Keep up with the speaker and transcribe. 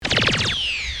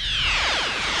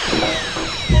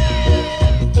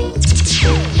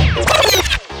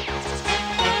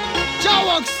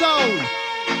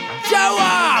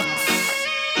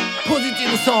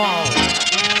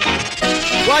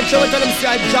watch out when them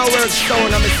say Ogaworks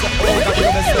sound and Mr. Oga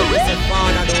give me some Mr.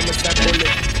 Fana do Mr.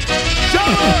 Bullet.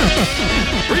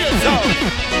 Real sound,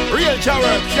 real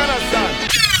Ogaworks, you understand?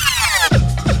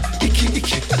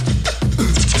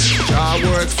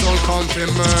 Ogaworks sound come to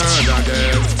murder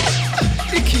them.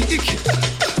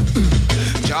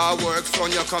 Ogaworks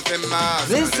on your come to murder.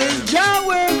 This is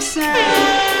Ogaworks sound.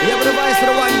 You have the voice for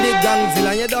the one big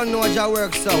gangzilla and you don't know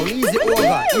Ogaworks sound. Easy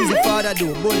over, easy father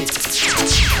do, Bullet.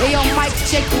 Hey yo, mic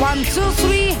check 1, 2,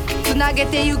 3. Tonight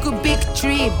get there you could big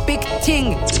tree, big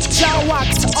thing.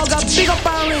 Ogaworks, Oga big up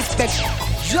and respect.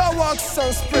 Ogaworks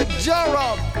sound spread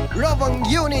J-Rob, love and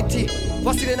unity.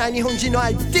 What's the name of your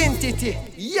identity?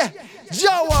 Yeah,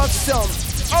 Ogaworks sound.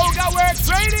 Ogaworks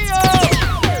Radio.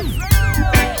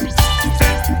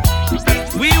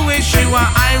 We wish you a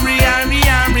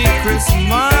Merry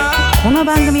Christmas. この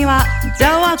番組はジ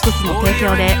ャワークスの提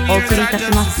供でお送りいたし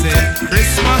ます。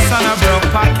Christmas on a broke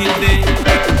pocket day.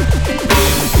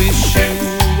 We wish you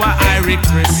a Merry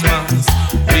Christmas.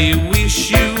 We wish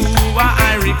you a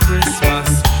Merry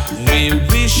Christmas. We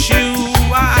wish you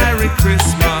a Merry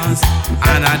Christmas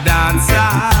and a dance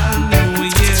all New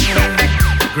Year.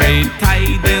 Great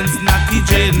tidings, Natty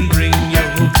Jane bring you.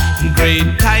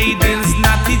 Great tidings,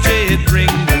 Natty Jane bring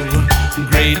you.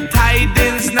 Great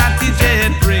tidings, Natty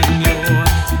Jane bring you.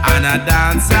 And a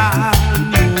dance all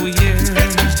New Year.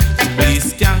 We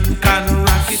skank and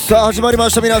rock it. さあ始まりま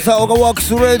した皆さん、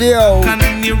Ogaworks Radio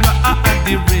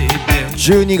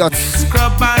 12月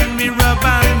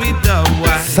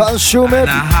3週目。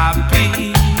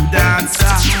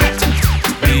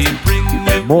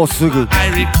もうすぐ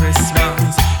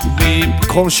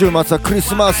今週末はクリ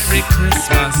スマス。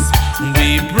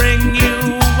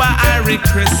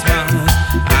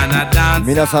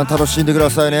皆さん楽しんでくだ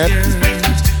さいね。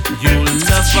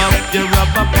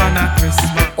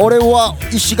俺は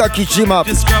石垣島、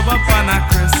ジ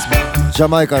ャ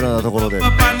マイカのようなところで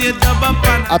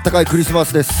あったかいクリスマ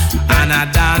スです。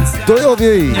土曜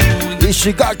日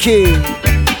石垣。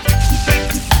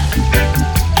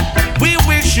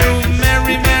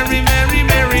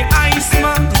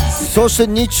そして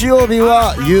日曜日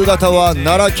は夕方は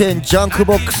奈良県ジャンク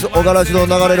ボックス小柄寺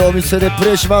の流れるお店でプ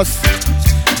レイします。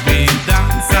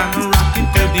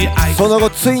その後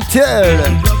ツインテール、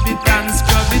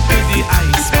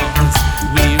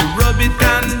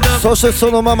そしてそ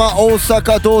のまま大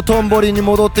阪道頓堀に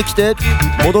戻ってきて、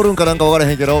戻るんかなんか分から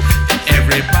へんけど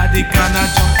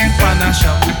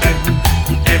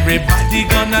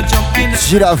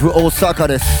シラフ大阪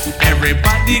です。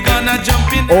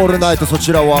オールナイトそ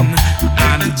ちらは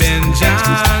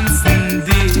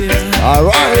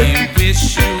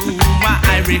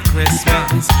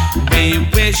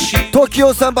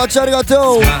TOKIO さんバッチありが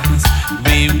とう。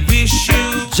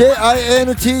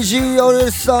JINTG オレ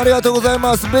スさんありがとうござい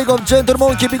ます。ビッグオブジェントル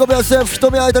モンキー、ビッグオブヤセフ、ひ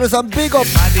とみあいたるさんビッグオブ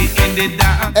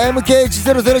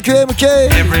MK1009MK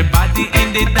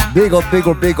ビッグオブビッ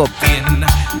グオブビッグオブ。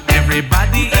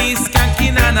Everybody is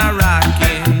skanking and a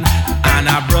rocking and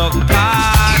a broke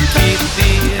pocket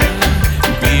deal.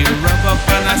 We rub up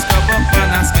and a scrub up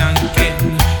and a skanking.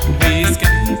 We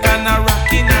skank and a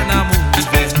rocking and a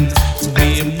moving. We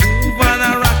move and a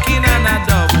rocking and a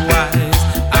dubwise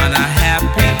and a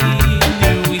happy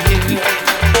new year.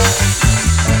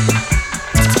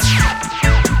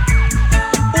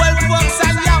 Well, folks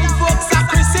and young folks are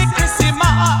Christmas.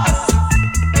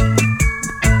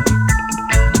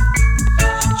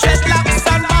 Dreadlocks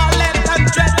and mullet and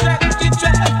dread.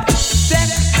 Deck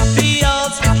the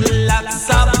old lots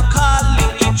of collie,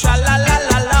 tra la la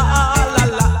la la la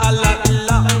la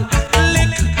la.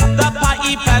 Lick the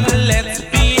pipe and let's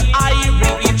be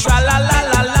irie, tra la la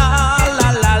la la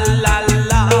la la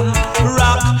la.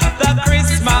 Rock the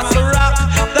Christmas,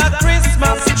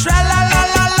 tra la la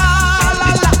la la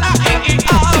la la.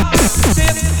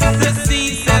 This the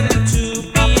season to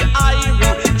be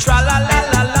irie, tra la la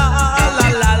la la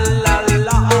la la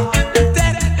la.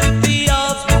 Deck the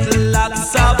earth with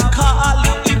lots of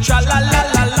collie, tra la la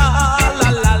la la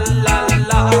la la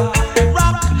la.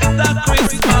 Rock the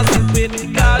Christmas with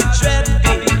the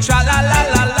dreading, tra la la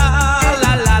la la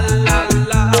la la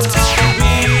la.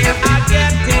 We are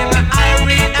getting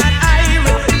irie and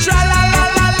irie, tra la la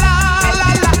la la la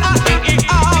la.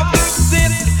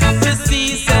 This the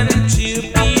season to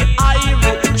be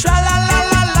irie, tra la la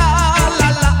la la la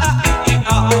la.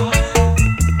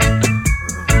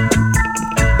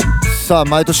 さあ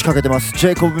毎年かけてます。ジ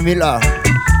ェイコブ・ミラー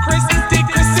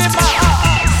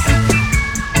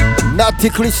ナッテ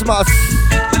ィクリスマス、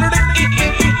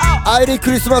アイリー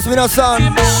クリスマス皆さ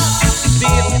ん。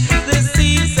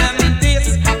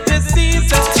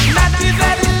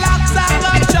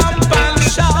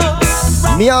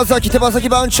宮崎手羽先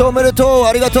番長おめでとう、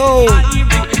ありがとう。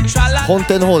本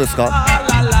店の方ですか。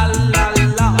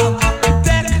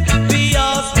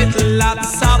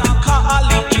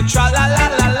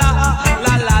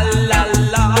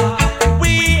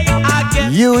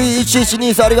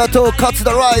UE1123 ありがとう。カツ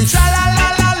ダライス。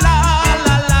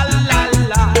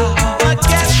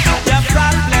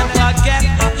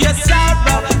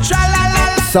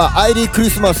さあアイリークリ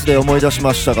スマスで思い出し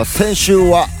ましたが、先週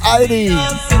はアイリー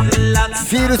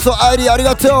フィールソアイリーあり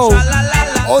がとう。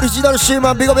オリジナルシー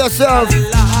マンビゴビアセルフ。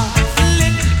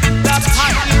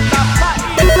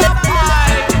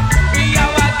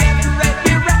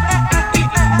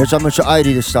めちゃめちゃアイ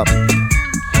リーでした。フ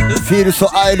ィール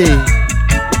ソアイリー。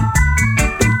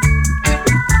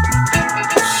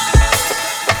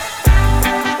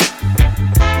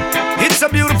It's a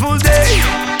beautiful day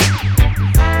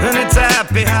and it's a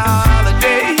happy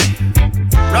holiday.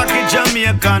 Rocky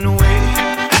Jamaican way.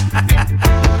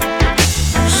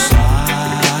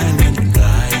 Silent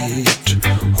night,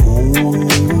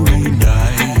 holy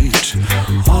night.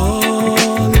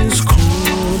 All is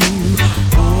calm,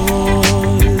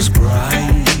 all is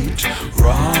bright.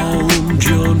 Round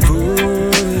yon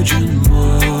virgin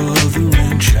mother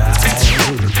and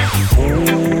child.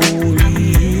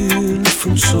 Holy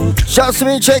infant so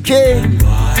Jasmine checking.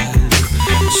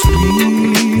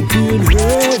 Sleep in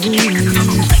heavenly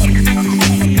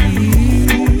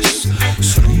peace.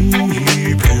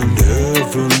 Sleep in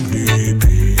heavenly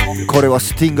peace. これは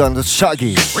スティング&シャ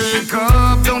ギー。 Wake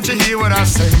up, don't you hear what I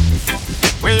say?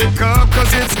 Wake up,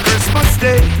 cause it's Christmas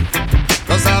Day.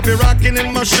 Cause I'll be rocking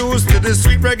in my shoes to this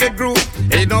sweet reggae groove.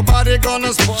 Ain't nobody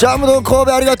gonna spoil ジャムドン神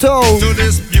戸ありがとう。 to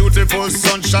this beautiful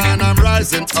sunshine. I'm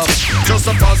rising up. Just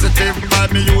a positive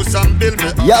vibe, me use and build me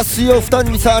up. 安いお二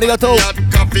人さんありがとう。 Got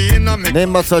coffee in a mix.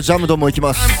 年末はジャムドンも行き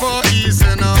ます。 Time for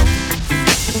easing up.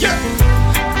 Yeah.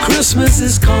 Christmas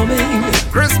is coming.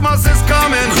 Christmas is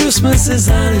coming. Christmas is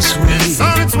on its way. It's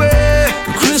on its way.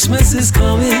 Christmas is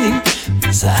coming.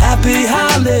 It's a happy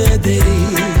holiday.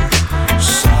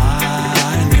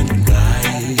 Silent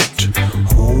night,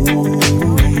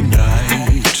 holy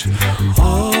night.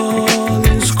 All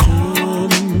is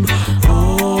calm,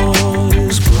 all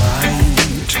is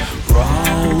bright.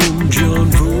 Round yon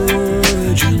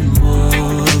virgin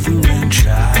mother and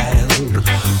child.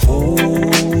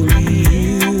 Holy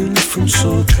infant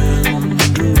so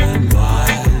tender and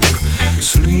mild.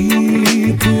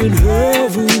 Sleep in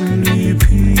heavenly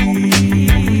peace.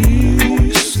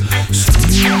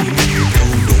 Sleep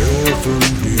in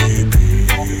heavenly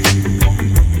peace.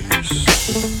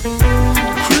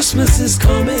 Christmas is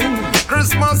coming.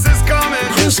 Christmas is coming.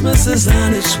 Christmas is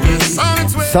on its way. It's on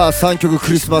its way. さあ3曲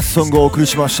クリスマスソングをお送り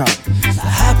しました。 It's a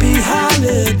happy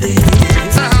holiday.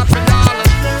 It's a happy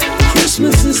holiday.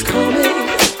 Christmas is coming.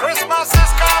 Christmas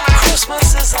is coming.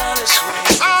 Christmas is on its way.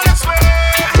 It's on its way.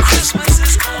 Christmas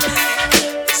is coming.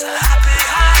 It's a happy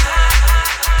holiday.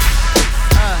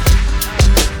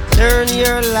 Turn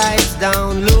your lights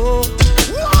down low.「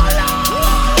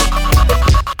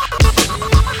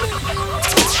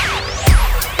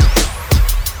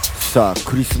さあ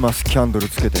クリスマスキャンドル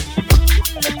つけて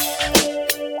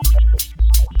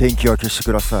電気は消して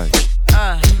ください。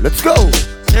 Let's go!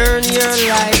 Turn your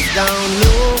lights down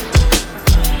low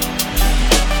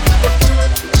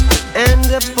and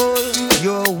pull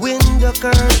your window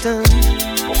curtain.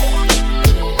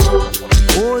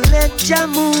 Oh, let your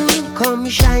moon come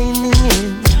shining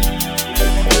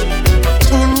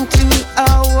into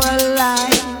our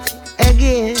life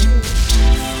again.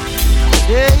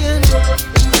 Saying,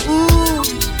 ooh,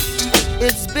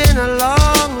 it's been a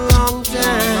long, long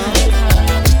time.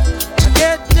 I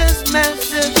get this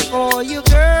message for you,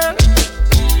 girl.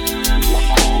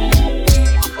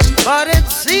 But it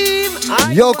seems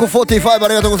I ヨーコ45あ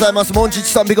りがとうございます。モンチッ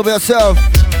チさんビコビアセルフ。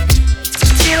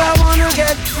 still I wanna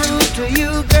get through to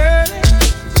you, girl.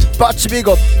 バッチビ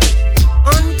ゴ。 On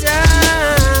time,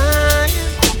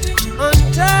 on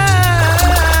time.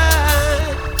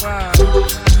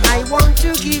 I want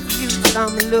to give you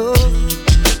some love.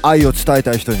 愛を伝え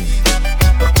たい人に。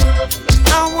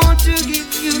 I want to give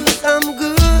you some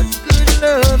good, good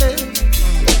loving.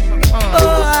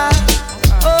 Oh, I,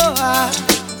 oh, I,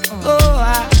 oh,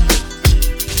 I.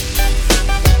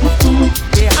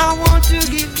 Yeah, I want to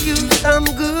give you some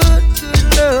good, good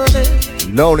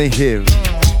loving. Lonely Hill。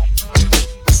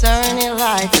 Turn your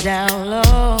lights down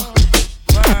low.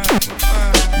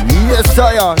 Yes, I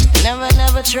am.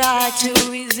 Never try to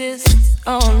resist.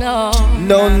 Oh no.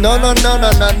 No, no, no, no, no,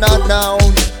 no, no, no.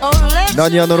 Oh, let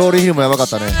何あのローリーヒルもやばかっ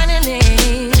たね。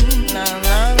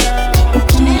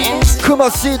 It's ク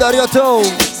マシードありがとう。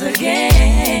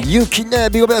 again. ユキね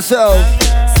ビゴビアセルフ。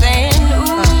 Saying,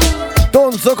 ooh,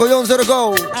 ゾコ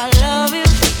405 I love you,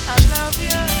 I love you,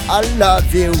 I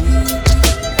love you and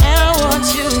I want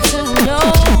you to know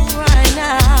right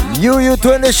now.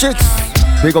 UU26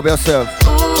 Big up yourself Ooh,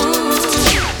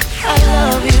 I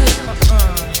love you.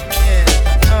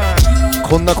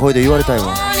 こんな声で言われたい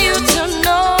わ I want you to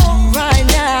know right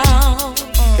now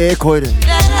ええ声で that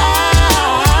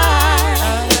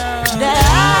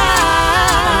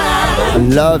I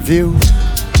love you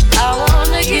I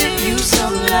wanna give you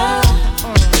some love.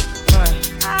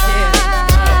 I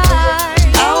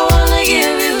wanna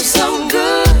give you some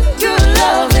good, good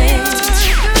loving.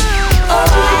 Oh,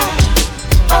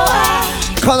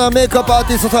 カナメイクアップアー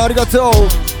ティストさんありがとう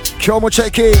今日もチェ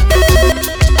ッキン I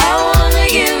wanna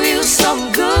give you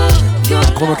some good,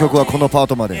 good この曲はこのパー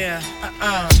トまで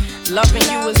Loving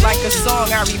you is like a song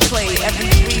I replay every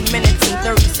 3 minutes and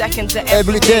 30 seconds of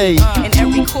Every day. And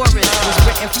every chorus was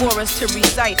written for us to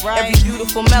recite. Every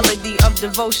beautiful melody of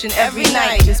devotion every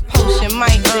night. This potion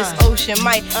might, this ocean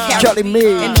might carry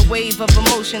me in the wave of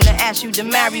emotion to ask you to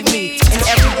marry me. In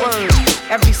every word,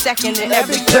 every second and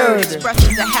every third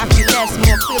expresses the happiness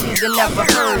more clearly than ever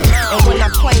heard. And when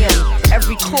I'm playing,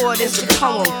 every chord is a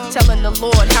poem telling the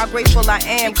Lord how grateful I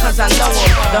am cause I know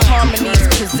him. The harmonies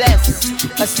possess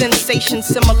a sensation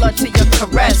similar to your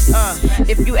caress.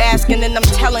 If you asking and I'm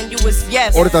telling you it's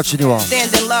yes. 俺たちには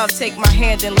Stand in love, take my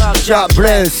hand in love. God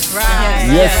bless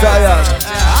Yes I am I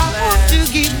want to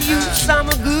give you some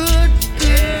good,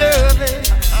 good loving.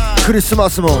 クリスマ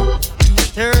スも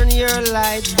Turn your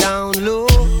lights down low.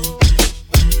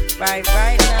 Right now.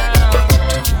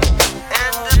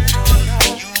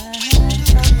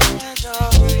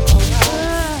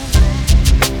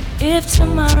 If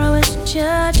tomorrow is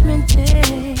judgment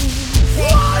day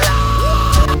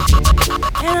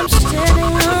and I'm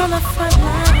standing on the front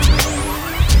line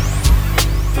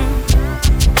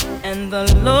and the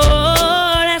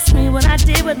Lord asks me what I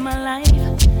did with my life,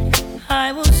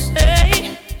 I will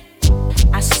say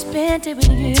I spent it with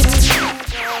you.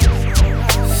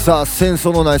 さあ戦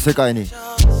争のない世界に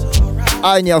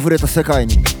愛にあふれた世界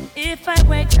に If I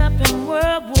wake up in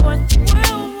World War III,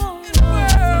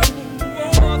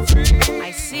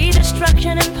 I see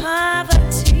destruction and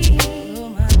poverty,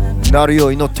 なるよ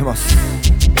う祈ってます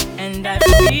and I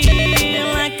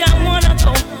feel like I wanna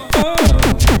go home.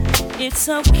 It's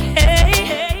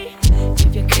okay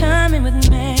if you're coming with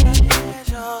me.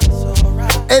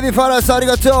 エビファラスあり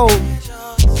がとう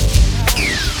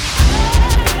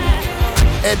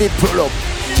エビプロ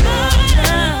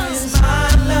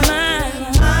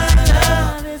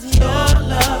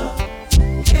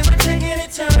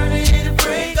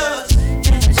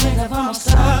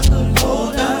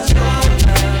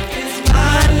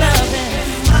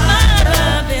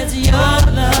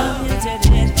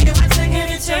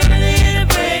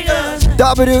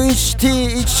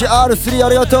W1T1R3 あ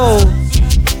りがとう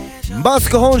マス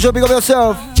ク本庄 Big up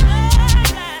yourself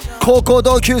高校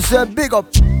同級生 Big up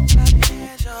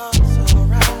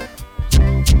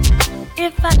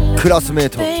クラスメー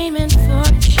ト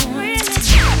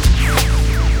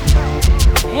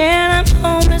And I'm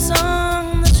homeless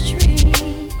on the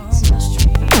street,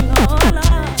 oh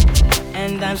Lord.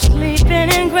 And I'm sleeping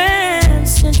in Grand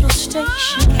Central Station.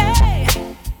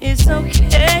 It's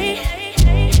okay,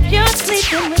 you're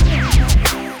sleeping with me.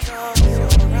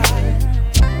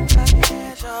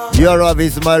 Your love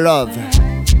is my love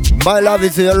My love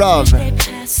is your love They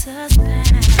pass us by.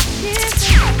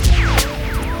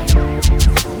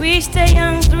 We stay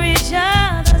young through each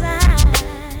other's eyes.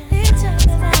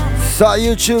さあ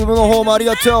YouTube の方もあり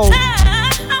がとう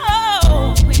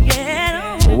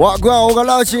ワグワンオガ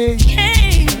ラジ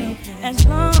As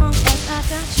long as I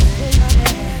got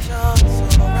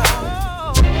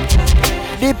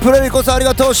you. リプレリコさんあり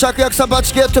がとうシャクヤクさんバ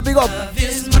チケットビゴップ Love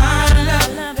is my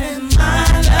love, and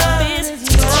my love is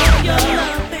your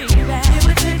love, baby. It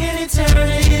would take an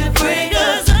eternity to break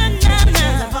us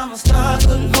now. If I'm a star,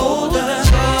 couldn't hold us.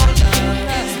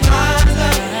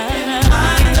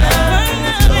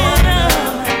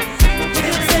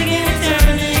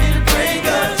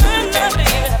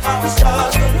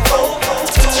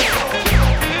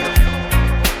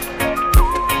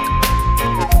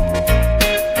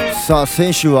さあ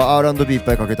先週は R&B いっ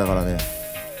ぱいかけたからね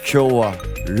今日は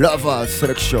ラバーセ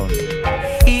レクション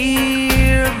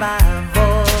Hear my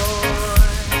voice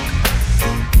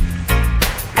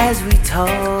as we talk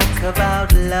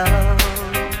about love.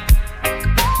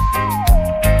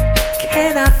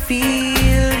 Can I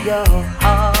feel your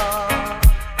heart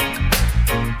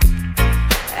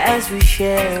as we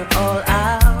share all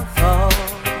our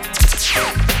thoughts?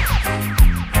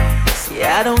 See, I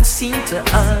I don't seem to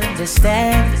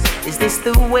understand. Is this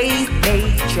the way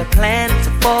nature planned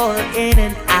to fall in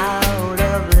and out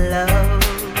of love?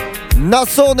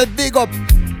 Nasone, big up.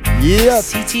 Yeah.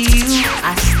 See to you,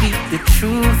 I speak the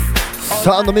truth.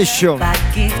 Sound mission. I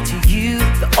give to you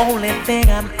the only thing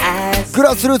I'm asking. グ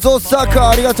ラスルーツOsaka、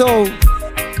ありがとう。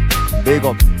Big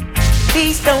up.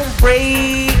 Please don't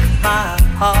break my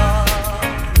heart.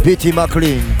 BT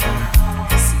McLean.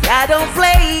 See, I don't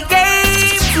play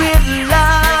games with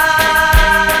love.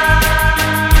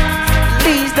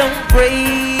 Please don't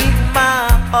break my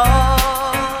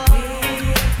heart.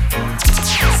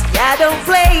 See, I don't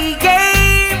play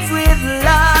games with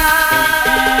love.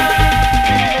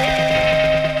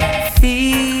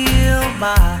 Feel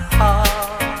my heart.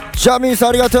 Jamis、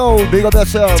ありがとう。Big up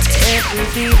yourself. Every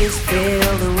beat is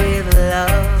filled with love.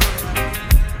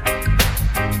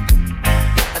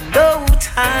 I know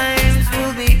times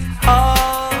will be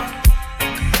hard,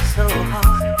 so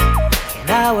hard. Can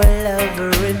our love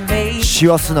remain? 師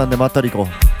走なんでまったり行こ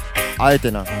う。あえ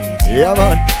てな。Yeah,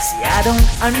 man. See, I don't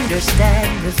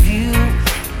understand the view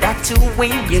that to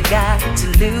win you got to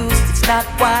lose. It's not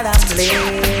what I'm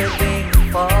living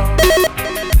for.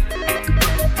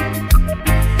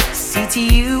 See to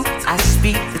you, I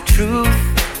speak the truth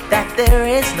that there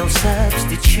is no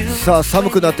substitute. さあ寒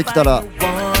くなってきたら聴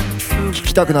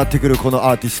きたくなってくるこの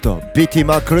アーティスト BT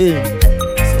McLean。 So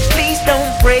please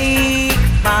don't break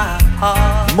my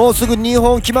heart. もうすぐ日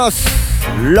本来ます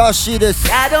らしいです。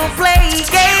 I don't play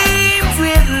games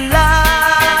with love.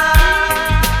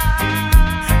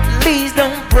 Please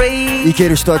don't break 行け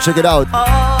る人はcheck it out。 my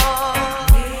heart.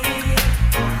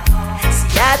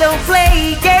 See, I don't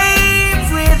play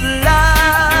games with love.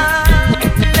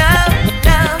 No,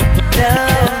 no, no, no.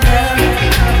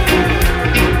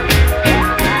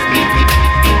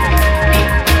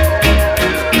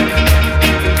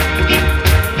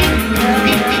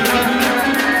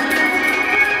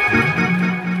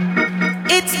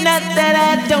 It's not that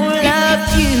I don't love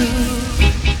you.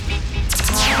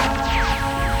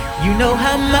 You know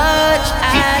how much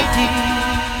I do.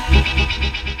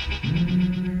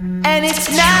 And it's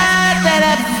not that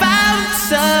I found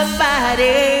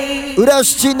somebody 浦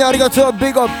七チンにありがとう。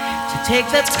Big up。 to take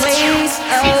the place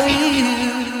of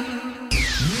you.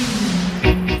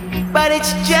 But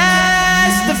it's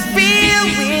just the feel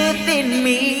within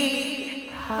me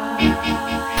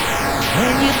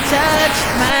when you touch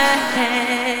my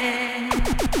hand,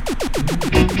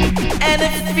 and the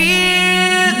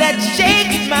fear that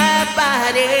shakes my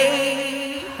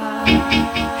body,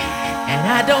 and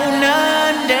I don't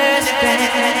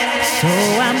understand, so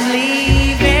I'm leaving.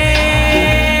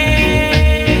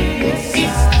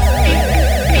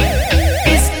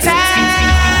 It's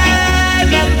time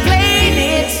I'm playing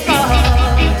it small.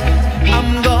 I'm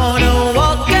gonna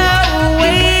walk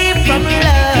away from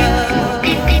love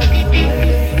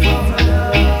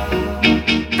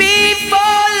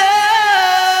before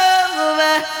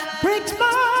love breaks my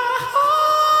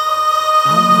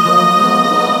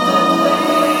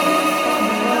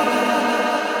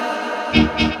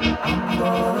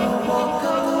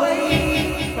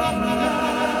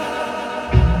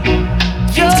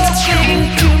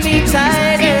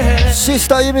tighter シス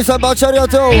ターユミさんバチありが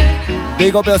とう。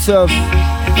 Big up yourself。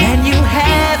 than you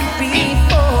have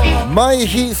before. マイ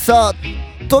ヒサ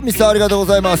トミさんありがとうご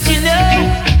ざいます。 You know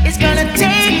it's gonna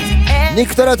take ニ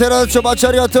クタラテラチョバチ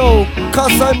ありがとう。カ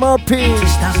サイマーピー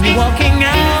stop me walking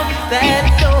out that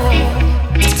door.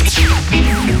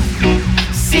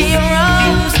 See your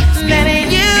arms, then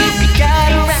you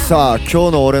got around. さあ今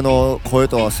日の俺の声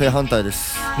とは正反対で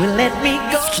す。 Will let me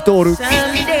go 透き通る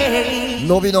someday.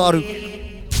 伸びのある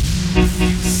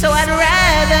So I'd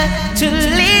rather to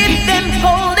leave them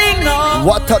holding on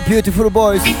What a beautiful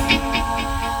voice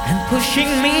and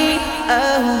pushing me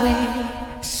away.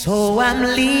 So I'm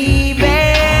leaving.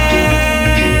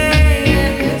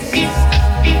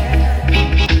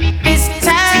 This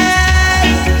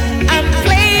time I'm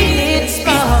playing it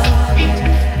small.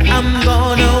 I'm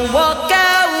gonna walk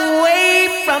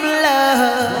away from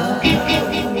love.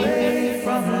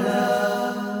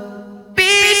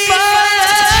 Before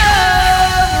love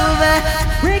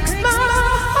breaks my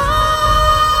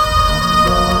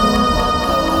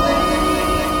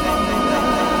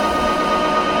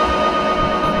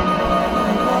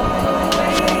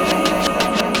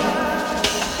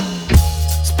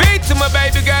Speak to my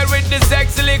baby girl with the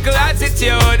sexy little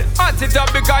attitude. Hot it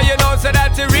up because you know so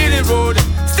that you really rude.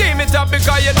 Steam it up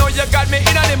because you know you got me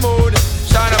in the mood.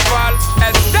 Shine a fall,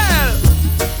 Estelle.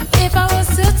 If I was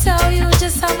to tell you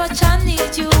just how much I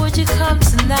need you, would you come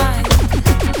tonight?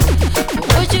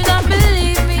 Or would you not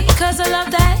believe me? Cause a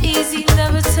love that easy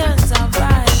never turns out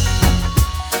right.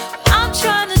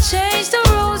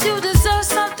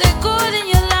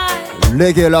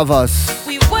 Reggae lovers.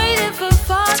 We waited for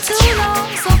far too long,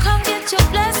 so come get your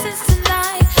blessings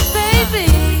tonight, baby.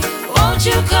 Won't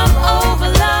you come over,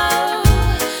 love,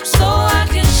 so I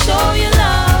can show you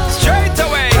love. Straight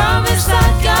away. Promise I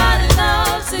got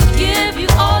enough to give you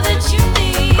all that you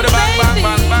need, baby.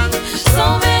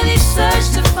 So many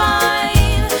search to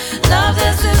find love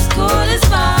that's as good as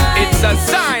mine. It's a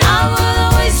sign. I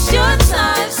wouldn't waste your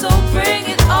time, so bring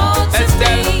it all to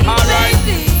me, alright.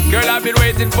 baby. Girl, I've been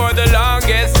waiting for the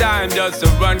longest time just to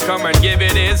run, come and give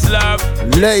it his love.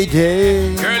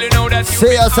 Lady. Girl, you know that you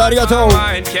Say yes, arigato.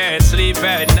 mind can't sleep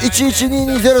at night.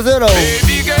 112200.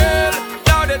 Baby girl,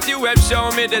 now that you have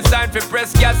shown me the sign for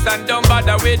press gas and don't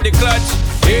bother with the clutch.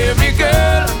 Hear me,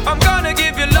 girl, I'm gonna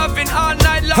give you loving all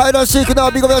night long. Hide and seek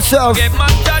now, big of yourself. Get my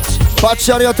touch. Patch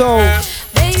arigato.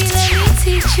 Baby, let me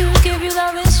teach you, give you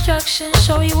love instruction,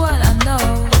 show you what I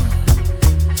know.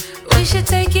 We should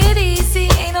take it easy,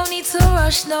 ain't no need to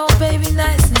rush, no, baby,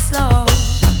 nice and slow.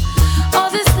 All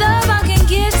this love I can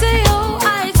give to you,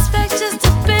 I expect just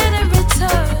a bit in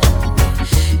return.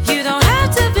 You don't have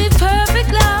to be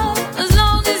perfect, love, as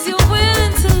long as you're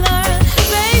willing to learn.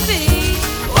 Baby,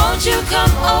 won't you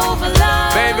come over,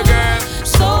 love, Baby girl,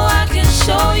 so I can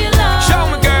show you love. show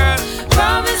me, girl.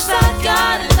 Promise I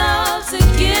got enough to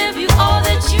give you all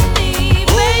that you need,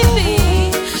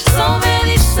 baby. So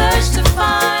many search to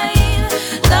find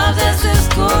love that's as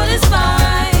good as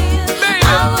mine. Baby.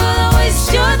 I wouldn't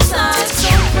waste your time,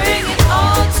 so bring it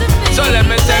all to me. So let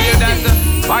me tell you that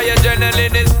baby. my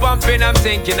adrenaline is pumping. I'm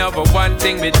thinking of a one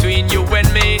thing between you and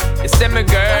me. You see me,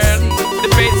 girl. The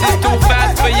pace is too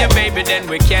fast for you, baby. Then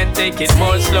we can't take it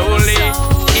more slowly.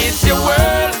 It's your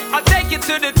world. I'll take you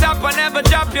to the top. I never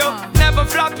drop you, never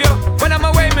flop you. When I'm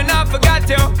away, man, I forgot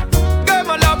you. Girl,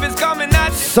 my love is coming at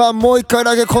you. さあもう一回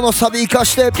だけこのサビ生か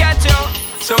して。 Catch you.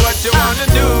 So what you wanna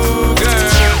do, girl?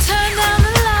 Turn down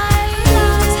the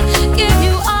lights, give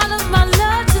you all of my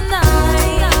love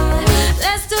tonight.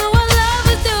 Let's do what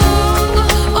lovers do.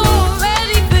 Oh, I'm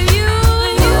ready for you.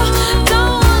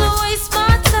 Don't wanna waste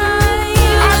my time,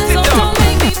 so don't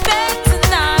make me beg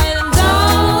tonight. And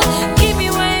don't keep me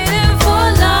waiting for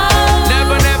love.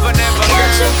 Never, never, never,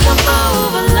 Won't you girl. come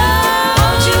over, love?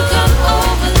 Won't you come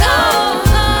over,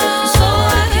 love, so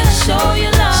I can show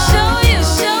you love.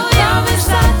 Promise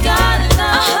I got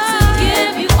enough to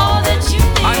give you all that you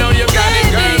need. I know you got it,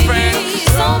 girlfriend. Baby.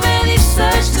 So many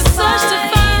search to find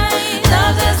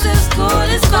love that's as good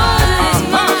as mine.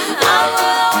 I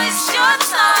wouldn't waste your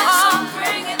time, so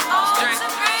bring it all to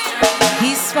me.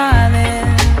 He's smiling,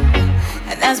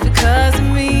 and that's because of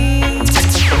me.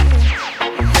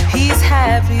 He's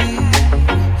happy,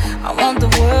 I want the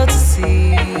world to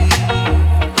see.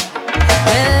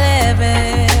 We're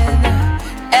living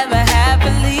ever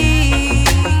happily.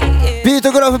 ビー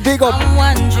トグラフビゴ I'm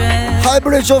wondering, ハイ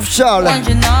ブリッジオフィシャル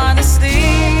wondering honestly,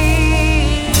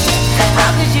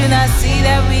 how could you not see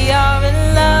that we are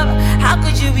in love? How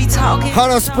could you be talking ハ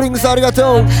ナスプリングスありがと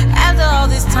う after all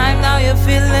this time? Now you're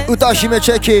feeling 歌姫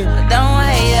チェキン Don't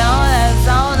hate on us,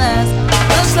 on us.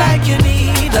 Looks like you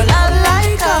need a love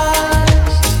like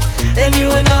us. Then you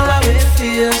would know how it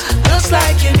feels. Looks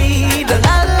like you need a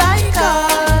love like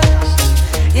us.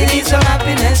 You need some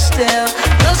happiness still.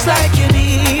 Looks like you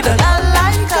need a love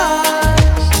like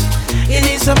us. You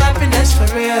need some happiness for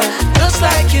real. Looks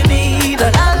like you need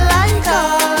a love like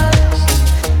us.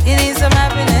 You need some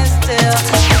happiness still.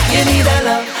 You need a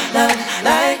love, love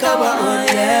like our own,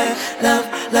 yeah. Love,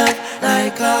 love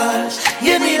like us.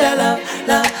 You need a love,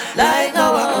 love like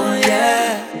our own,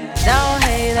 yeah. Don't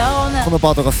hate on us. この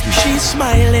パートが好き She's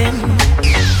smiling,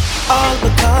 all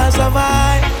because of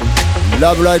I.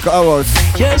 Love Like Ours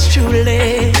Yours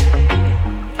truly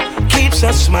keeps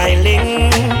us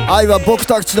smiling. 愛は僕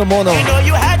たちのもの You know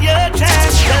you had your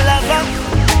chance to love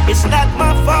her. It's not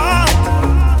my fault.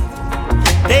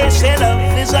 They say love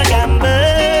is a gamble.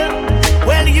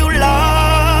 Well, you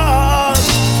lost.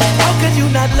 How could you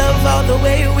not love all the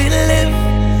way we live?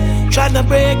 Trying to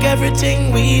break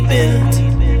everything we built.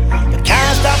 But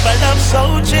can't stop a love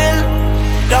so chill.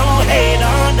 Don't hate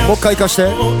on us. もう一回貸して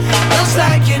Looks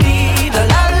like you need a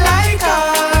love like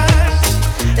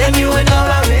us. Then you would know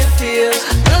how it feels.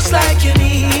 Looks like you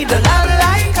need a love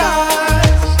like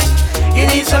us. You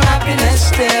need some happiness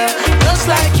still. Looks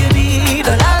like you need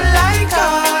a love like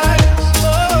us.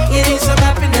 You need some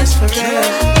happiness for real.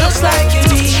 Looks like you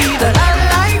need a love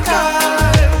like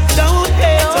us. Don't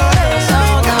hate on us.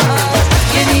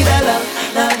 You need a love,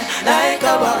 love like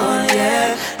our own,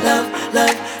 yeah. Love,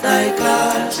 love like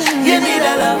us. You need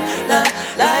a love, love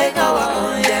like our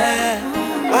own, yeah.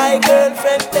 My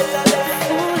girlfriend tell her that.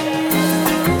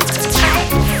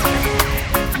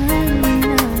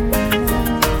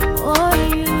 Oh,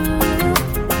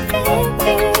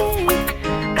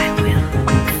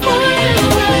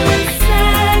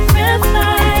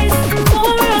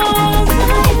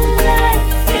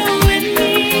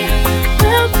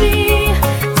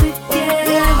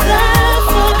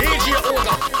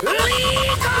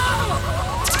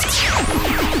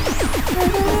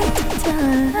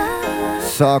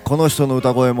 さあこの人の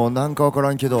歌声もなんかわか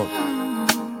らんけど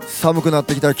寒くなっ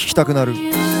てきたら聴きたくなる。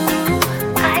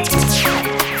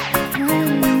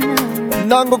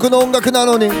南国の音楽な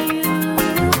のに。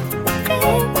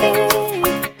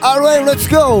 Alright, let's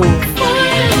go!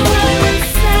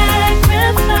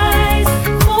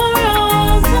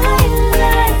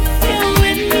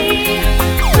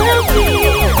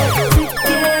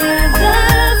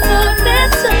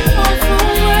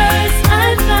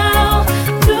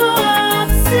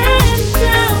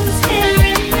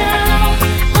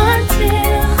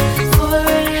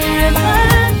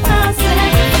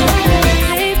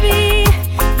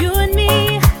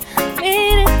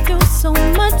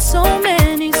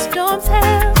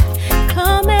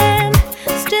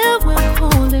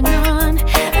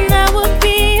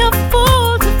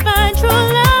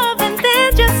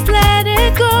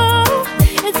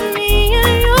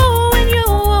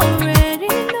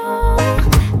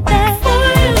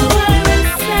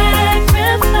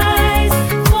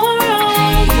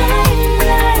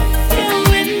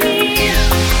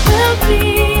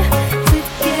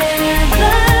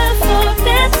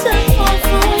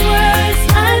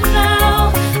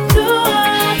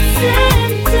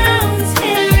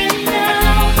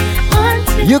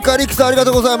ゆかりくさんありが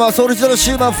とうございます。オリジナル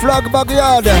シーマンフラッグバック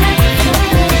ヤード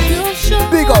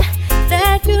ビッグアップ。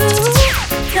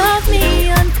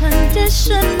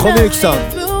小みゆきさん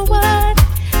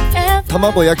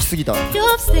卵焼きすぎた。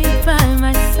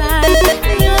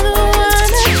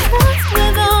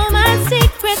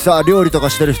さあ料理とか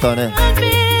してる人はね、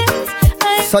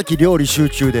さっき料理集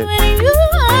中で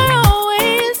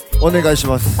お願いし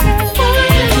ます。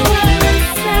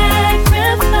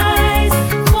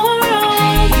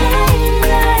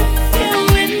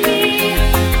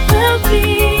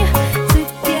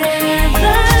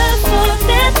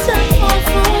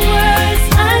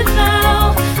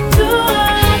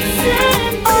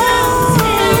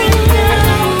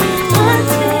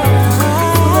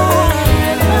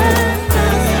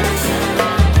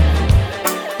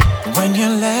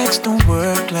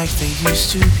Like they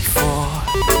used to before,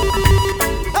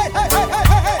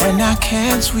 and I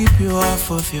can't sweep you off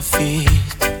of your feet.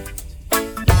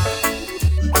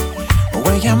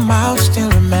 When your mouth still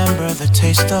remember the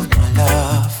taste of my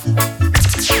love.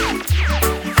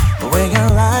 When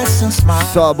your eyes still smile.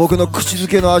 さあ僕の口づ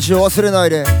けの味を忘れない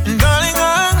で。Darling,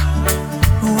 I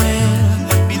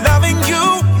will be loving you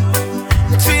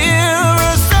till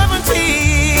we're 70.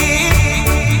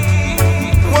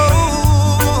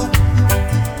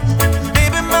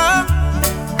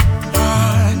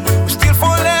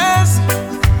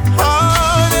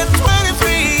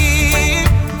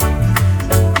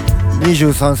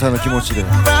 23歳の気持ちで。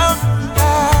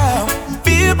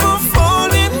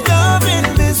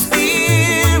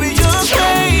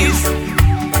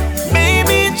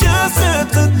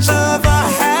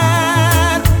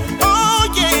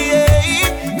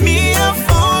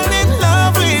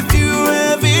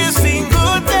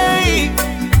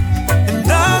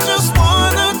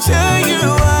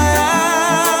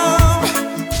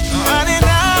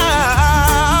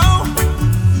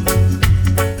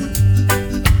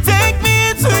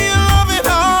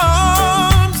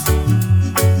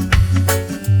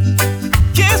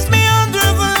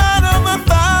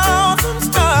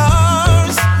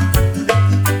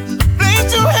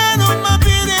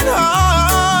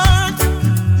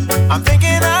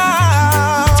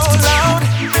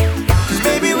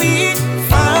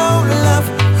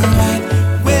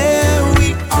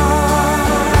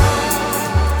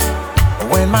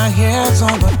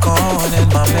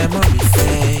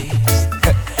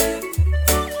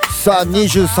さあ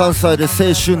23歳で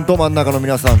青春ど真ん中の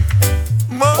皆さん、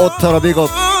おったらビッグアッ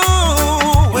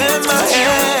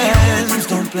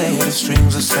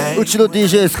プ。うちの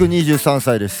DJ スク23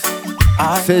歳です。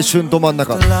青春ど真ん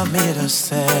中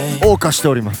謳歌して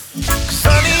おります。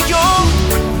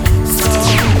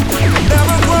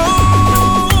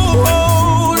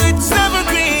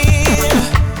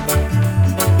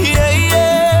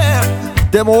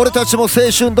でも俺たちも青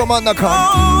春ど真ん中。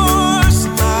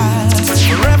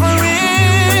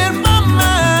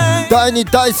第2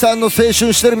第3の青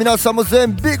春してる皆さんも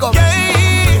全部ビッグアップ。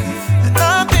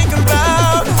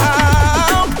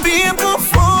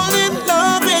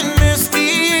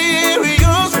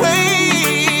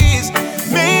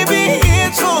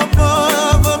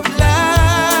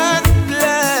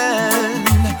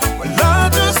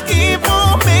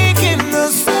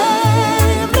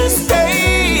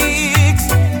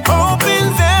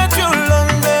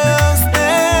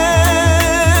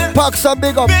パクさんビ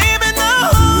ッグアップ。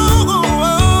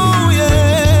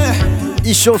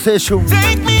一生青春。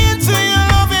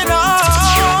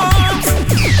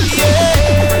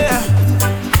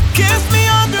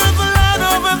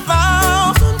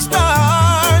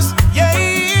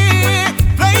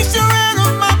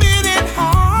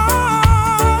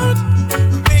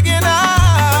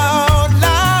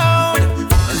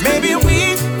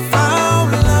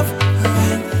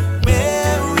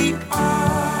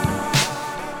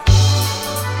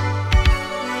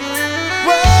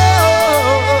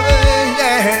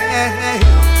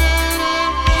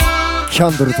キャ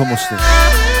ンドル灯して Let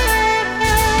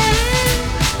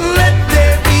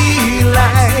there be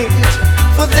light,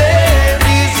 for there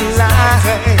is light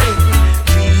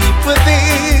deep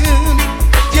within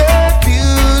your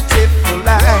beautiful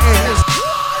eyes.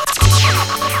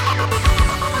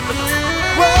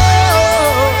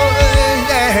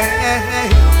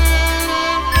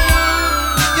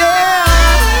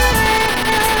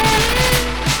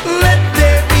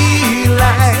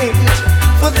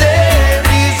 There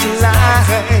is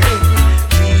light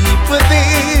deep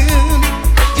within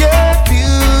your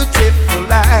beautiful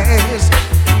eyes.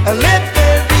 Let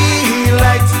there be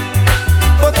light,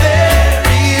 for there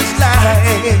is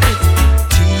light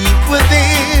deep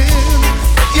within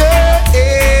your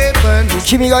heaven.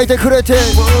 君がいてくれて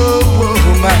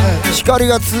光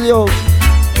が強い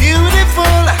Beautiful,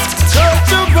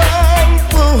 such a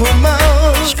bright woman.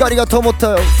 光が灯った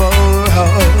よ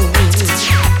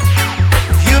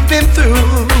You've been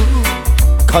through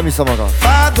神様が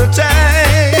Father time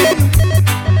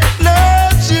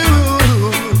loves you.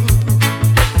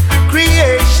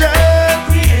 Creation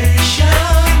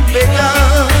begun.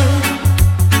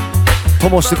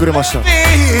 灯してくれました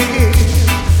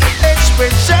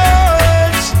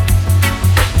Expressions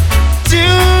too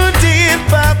deep,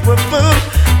 powerful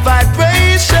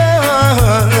vibrations.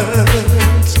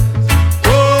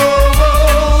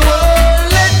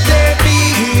 Let there be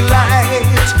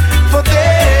light, for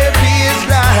there is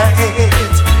light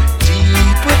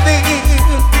deep within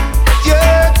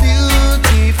your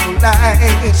beautiful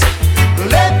eyes.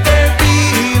 Let there be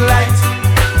light,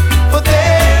 for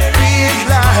there is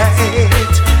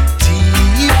light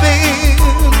deep in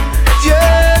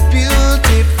your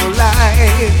beautiful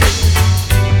eyes.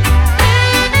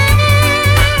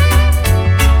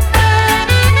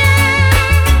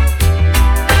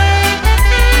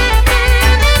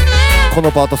 この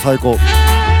パート最高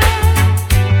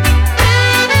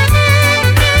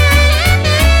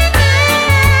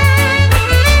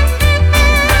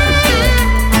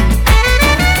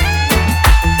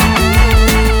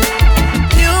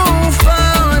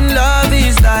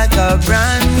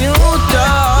Brand new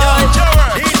toy.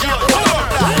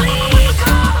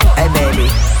 Hey baby,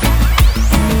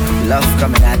 love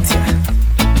coming at you.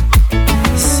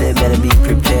 Say better be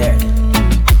prepared.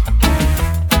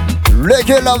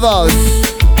 Reggae lovers.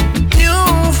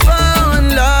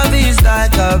 Newfound love is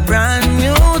like a brand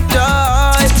new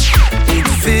toy. It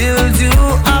fills you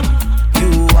up.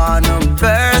 You wanna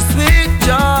burst with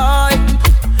joy.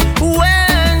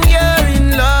 When you're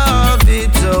in love,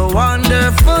 it's a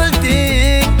wonderful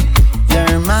thing.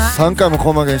 3回も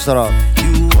コマゲンしたら You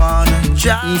wanna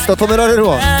インスタ止められる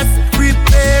わ Prepare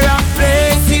a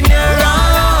place in your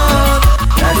heart.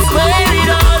 That's where it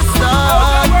all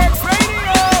starts.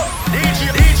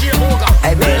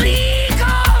 Hey baby,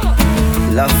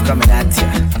 love coming at you.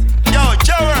 Yo,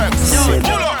 Ogaworks,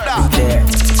 pull up that.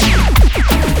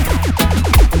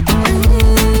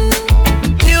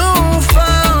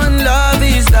 Newfound love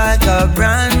is like a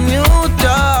brand new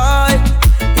toy.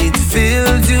 It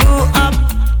fills you up.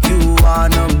 You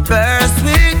wanna burst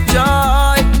with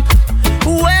joy.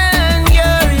 When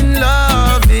you're in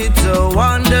love, it's a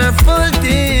wonderful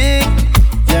thing.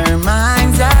 Your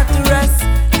mind's at rest.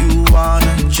 You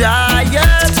wanna try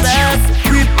your best.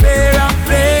 Prepare a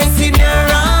place in your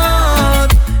heart.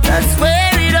 That's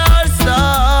where it all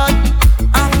starts.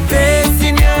 A place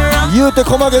in your heart. 言うて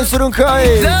コマゲンするんかい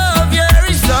Love your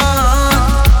resort.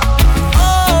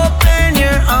 Open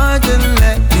your heart and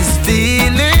let these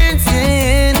feelings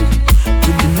in. To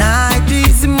deny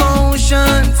these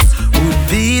emotions would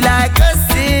be like a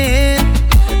sin.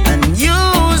 And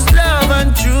use love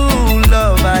and true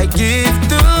love I give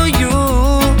to you.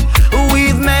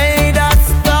 We've made a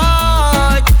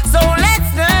start, so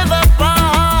let's never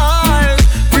part.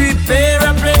 Prepare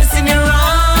a place in your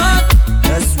heart.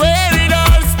 That's where it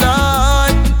all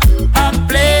starts. A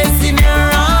place in your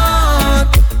heart.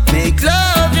 Make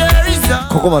love your resort.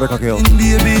 ここまでかけよう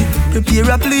Baby,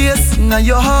 prepare a place in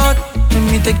your heart. Let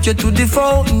me take you to the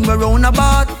fountain, we're round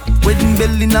about. Wedding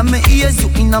bell in my ears, you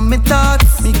in my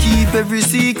thoughts. Me keep every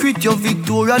secret, your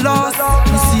Victoria lost.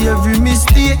 Me see every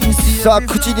mistake, me see さあ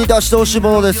口に出してほしい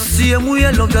ものです same way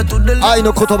I love you to the 愛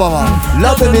の言葉は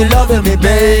Love me, love me,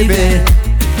 baby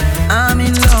I'm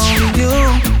in love with you.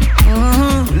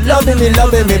 Love me,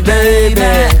 love me, baby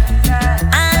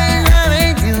I'm in love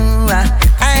with you.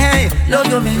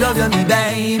 Love you, me,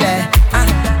 baby.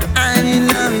 I'm in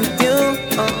love with you.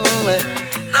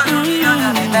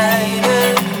 Love me, baby.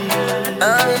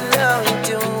 I'm in love with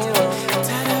you.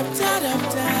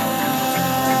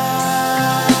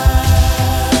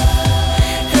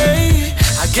 Hey,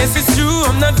 I guess it's true,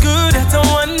 I'm not good at a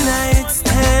one night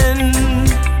stand,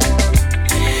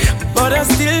 but I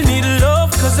still need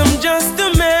love, cause I'm just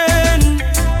a man.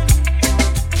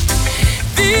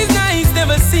 These nights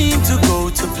never seem to go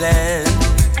to plan.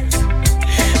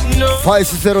 No.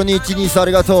 5021223あ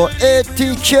りがとう。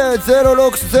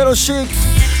 ATK0606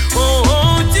 Oh,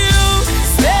 won't you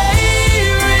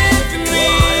stay with me?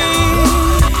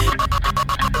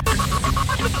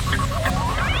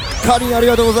 カリンあり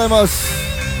がとうございます。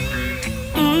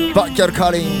バッキャル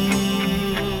カリ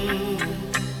ン、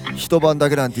一晩だ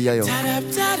けなんて嫌よ。あ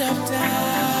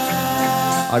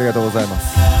りがとうございま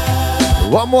す。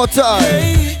 One more time.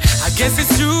 Hey, I guess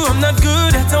it's true, I'm not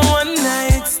good at a one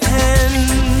night stand,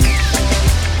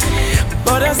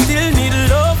 but I still need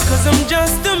love, cause I'm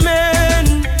just a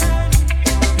man.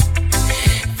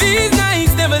 These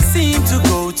nights never seem to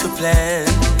go to plan.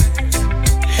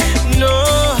 No,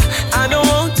 I don't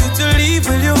want you to leave,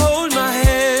 will you hold my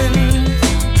hand?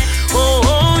 Oh,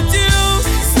 won't you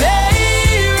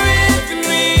stay with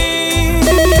me?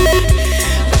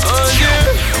 Oh,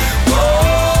 you're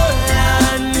all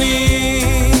I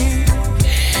need.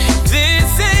 This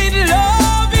ain't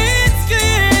love, it's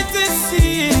clear to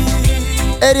see.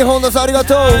 エリホンダさんありが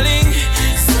とう。 Darling,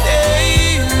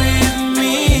 stay with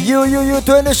me.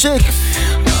 UUU26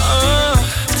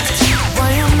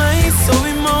 Why am I so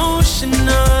emotional?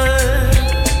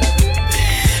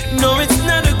 No, it's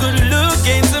not a good look,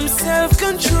 gain some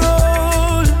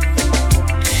self-control.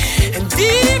 And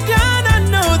deep down I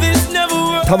know this never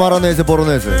works, たまらねえぜボロ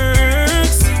ネーズ。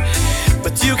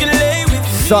 but you can lay with me.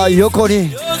 さあ横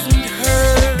に Doesn't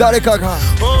hurt. 誰かが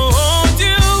Oh, won't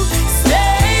you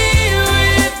stay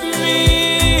with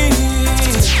me?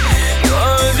 'Cause you're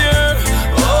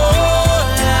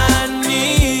all I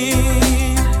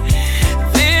need.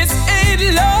 This ain't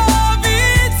love,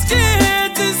 it's clear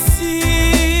to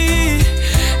see.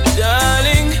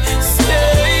 Darling,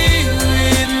 stay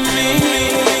with me.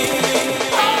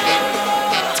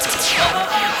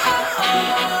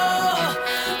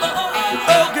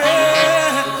 Oh,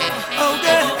 girl, oh,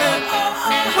 girl.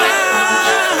 Why?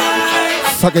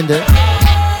 叫んで。 I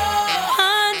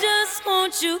just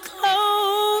want you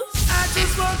close, I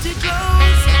just want you close.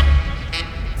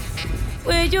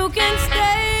 where you can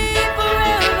stay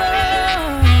forever.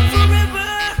 Forever.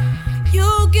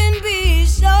 You can be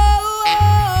sure.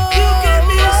 You can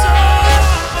be sure.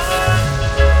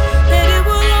 That it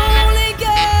will only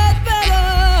get better.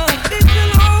 It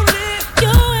will only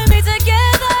You and me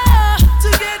together.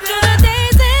 together. Through the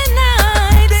days and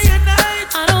nights. Day and night.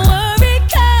 I don't worry,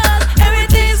 'cause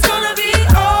everything's gonna be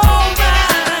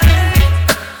alright.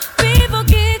 People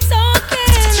keep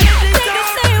talking. They can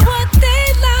say what they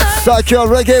like. さあ今日は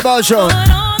レゲエバージョン。 But all I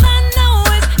know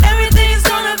is everything's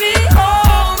gonna be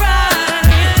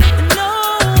alright. No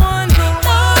one can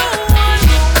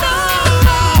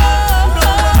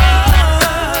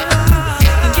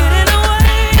get in the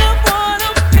way of what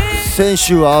I'm feeling. 先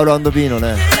週は R&B の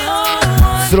ね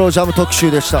スロージャム特集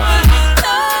でした。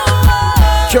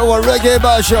今日はレゲエ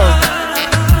バージョン。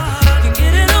 Can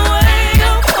get in the way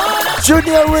of what I'm ジュ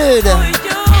ニア・リード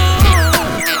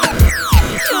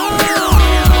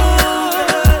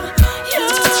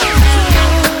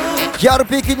ギャル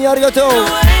ピキにありがとう。 None of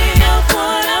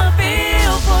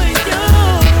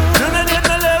them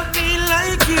don't love me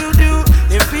like you do.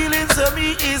 Their feelings of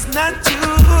me is not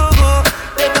true.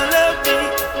 They don't love me.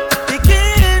 They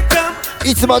can't come.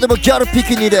 いつまでもギャルピ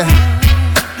キニで。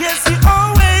 Yes, you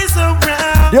always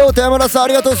around. りょうた山田さんあ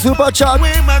りがとう。スーパーチャート。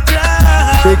 When my cry.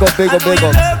 Big up, big up, big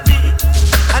up. I know you love me.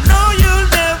 I know you'll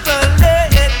never let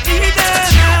me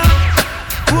down.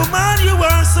 Woman, you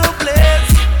are so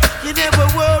blessed. You never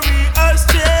worry or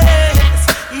stress.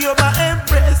 You're my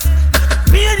empress.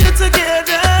 Me and you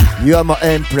together. You are my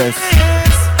empress。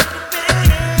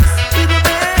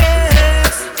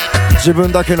 自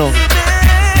分だけの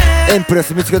エンプレ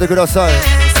ス見つけてください。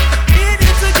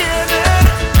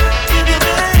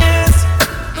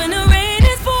 When the rain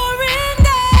is pouring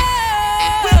down.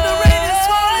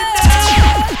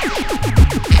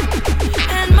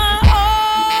 And my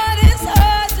heart is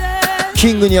hurting.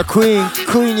 キングにはクイーン、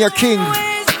クイーンにはキング。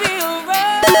 Always feel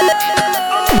right.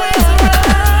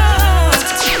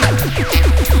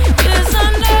 'Cause I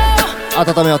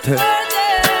know 温め合って。 you and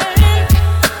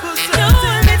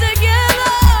me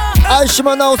together. 相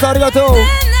島直さんありがとう。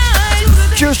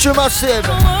九州マッシブ。 Don't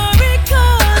worry,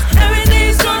 'cause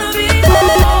everything's gonna be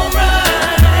alright.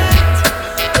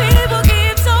 People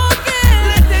keep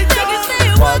talking. They can say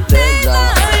what they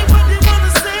like. But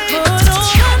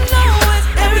all I know is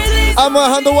everything's I'm a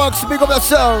handwork, speak of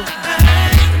yourself.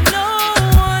 no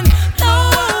one, no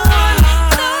one,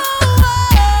 no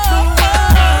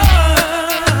one.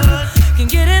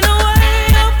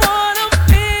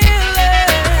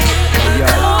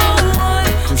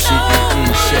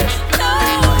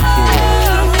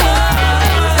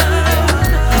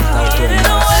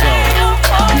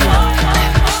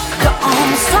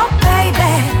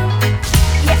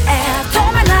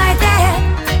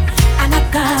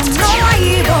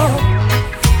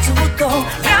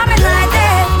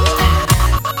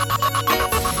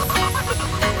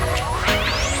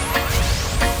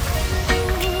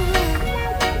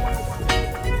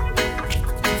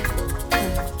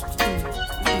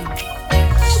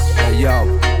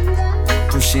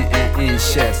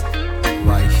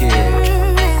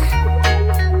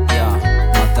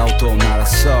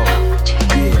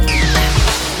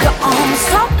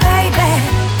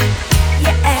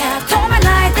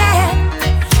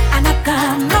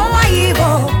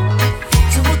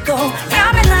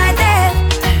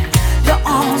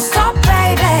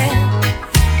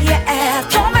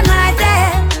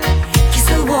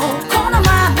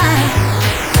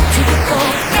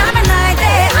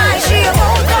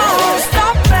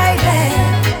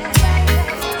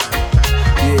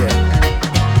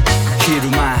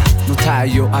 の太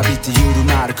陽浴びて緩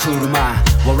まる車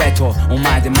俺とお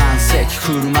前で満席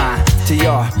車って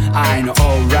よ愛のオ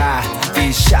ーラ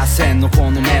一車線の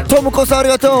このメロトムコさんあり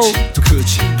がとうと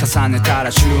口重ねた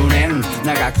ら10年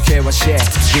長く険しい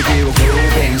指をグル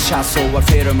ーベン車窓は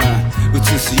フィルム映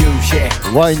す夕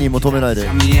日ワインにも止めないで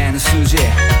見えぬ筋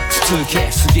続け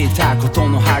過ぎたこと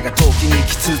の歯が時に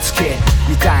傷つけ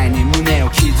みたいに胸を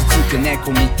傷つけ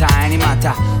猫みたいにま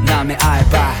た舐め合え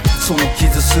ばその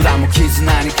傷すらも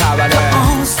絆に変わる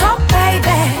Don't stop baby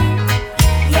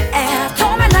Yeah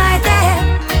止めないで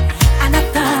あな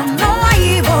たの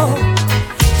愛を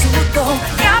ずっと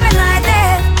やめないで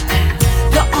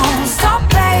Don't stop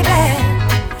baby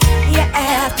Yeah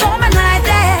止めないで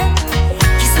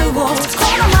キスをこの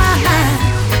まま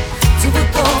ずっ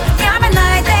とやめな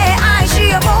いで愛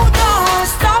し合おう Don't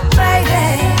stop baby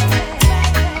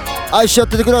愛し合っ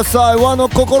ててください和の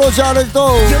心じゃありがと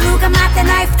う夜が待って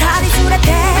ない二人連れ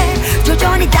て徐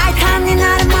々に大胆に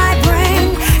なる My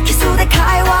brain キスで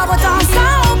会話を Don't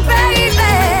stop baby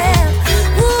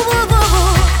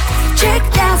Check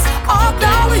dance all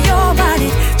over your body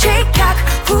Check cock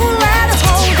who let us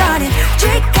hold on it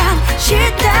Check on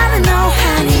shit that I know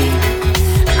honey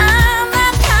あ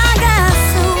なたが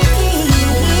好き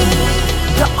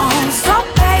Don't stop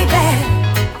baby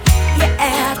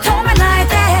Yeah 止めない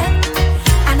で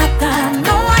あなたの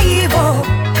愛を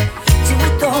ずっ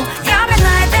とやめな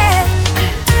いで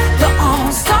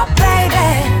Don't stop baby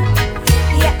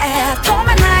Yeah 止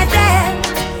めないで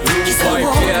キスをこ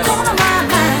のま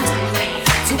ま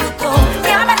ずっと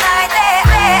やめないで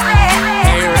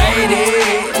Hey lady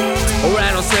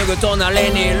俺のすぐ隣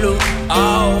にいる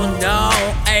Oh no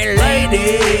Hey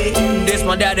lady This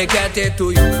one dedicated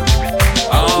to you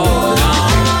Oh no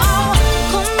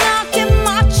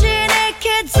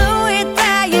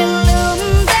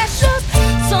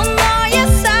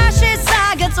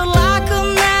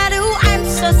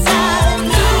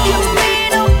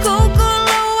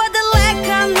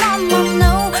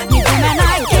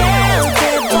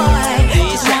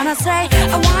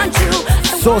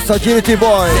そうさギルティボー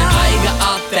イ愛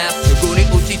があってすぐに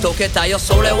打ち解けたよ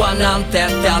それはなんて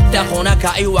だってほな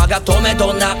会話が止め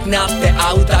どなくなって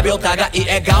会うたびお互い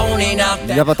笑顔になっ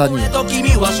てヤバタニ俺と君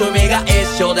は趣味が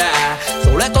一緒で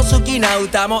それと好きな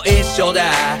歌も一緒で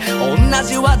同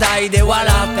じ話題で笑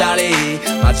ったり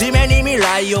真面目に未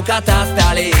来を語った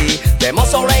りでも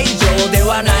それ以上で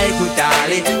はない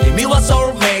二人君はソ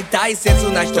ウルメイ大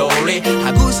切な一人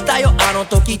ハグしたよあの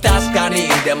時確かに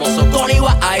でもそこに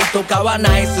は愛とかは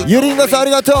ないユリンガさんあ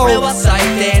りがとう俺は最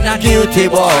低なギルティ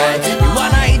ボーイ言わ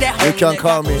ないでYou can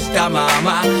call me したま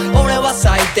ま俺は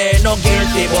最低のギル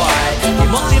ティボーイ気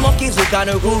持ちも気づか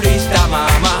ぬふりしたま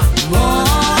ま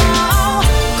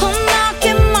こんな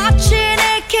気持ち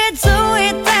に気づい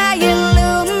ている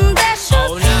んでし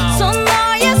ょ、その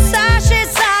優し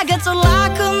さが辛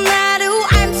くなる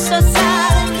I'm so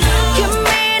sad 君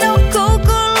の心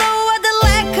は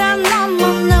誰かのも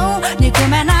の憎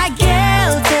めない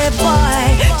guilty boy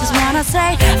Just wanna say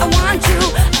I want you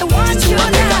I want you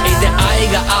now 愛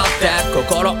があって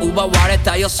心奪われ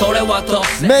たよそれは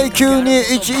突然メイキュー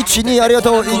2112ありが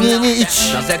とう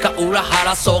221なぜか裏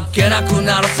腹そっけなく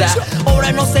なるぜ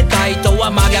俺の世界とは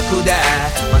真逆で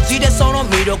マジでその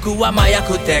魅力は麻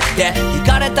薬的で惹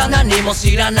かれた何も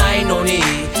知らないのに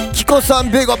キコさ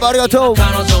んビッグアップありがとう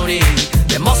彼女に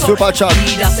でもそれ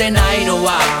言い出せないの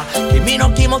は君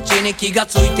の気持ちに気が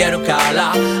ついてるか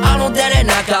らあの出れ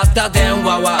なかった電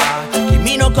話は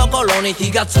君の心に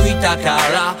火がついたか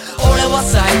ら俺は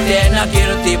最低なギ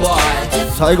ルティボー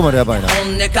イ最後までやばいな本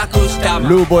音隠したまま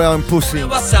ルーボヤンプッシー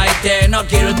俺は最低の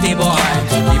ギルティボーイ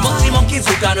気持ちも気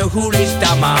づかぬふりし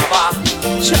たまま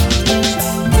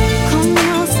こ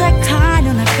の世界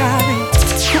の中で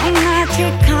こんな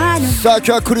世界のさあ今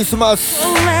日はクリスマス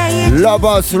ラ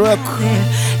バースロック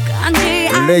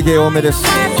レゲエ多めです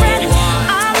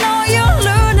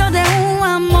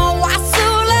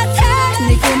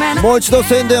もう一度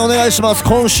宣伝お願いします。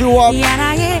今週は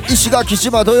石垣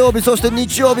島土曜日、そして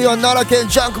日曜日は奈良県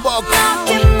ジャンクボック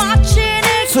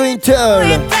スツインテ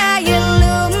ール、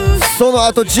その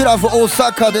後ジラフ大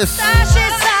阪です。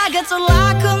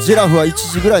ジラフは1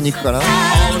時ぐらいに行くかな、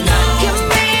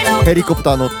ヘリコプ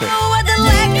ター乗って。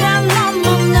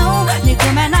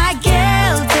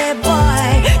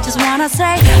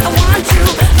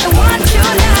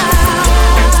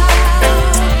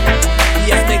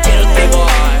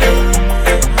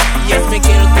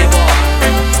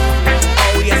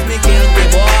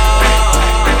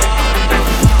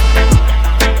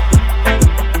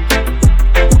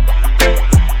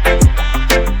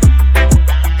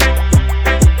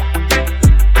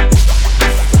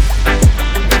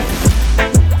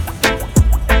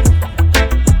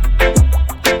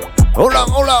オラ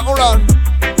ンオランオラン。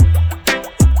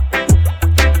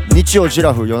日曜ジ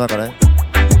ラフ夜中ね。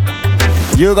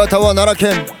夕方は奈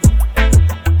良県、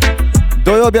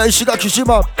土曜日は石垣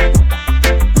島。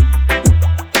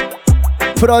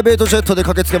プライベートジェットで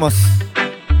駆けつけます。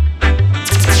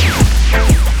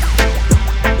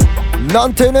な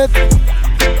んてね。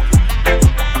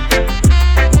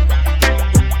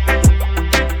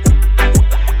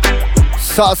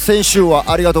さあ先週は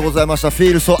ありがとうございました。フ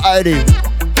ィールソアイリー、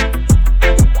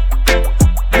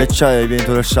めっちゃええイベン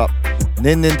トでした。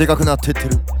年々でかくなってってる。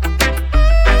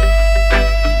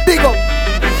ビゴ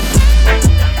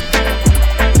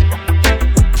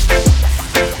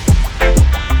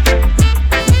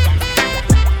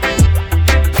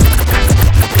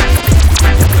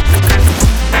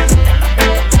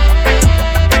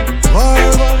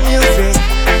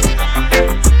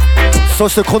そ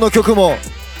してこの曲も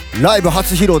ライブ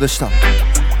初披露でした。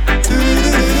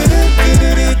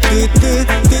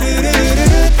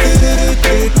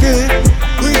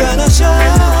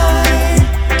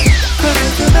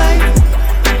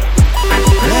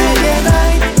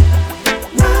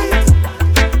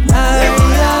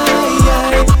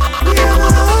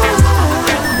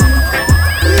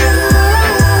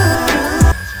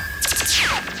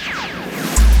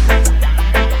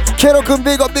ケロ君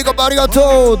ビゴビゴありが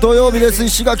とう。土曜日です。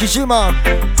石垣島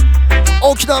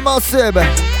沖縄マッセーブ。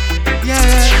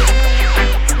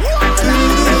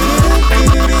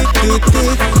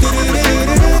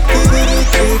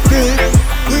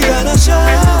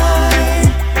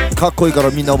かっこいいから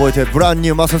みんな覚えて。ブランニ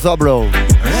ューマサザブロ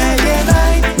ー。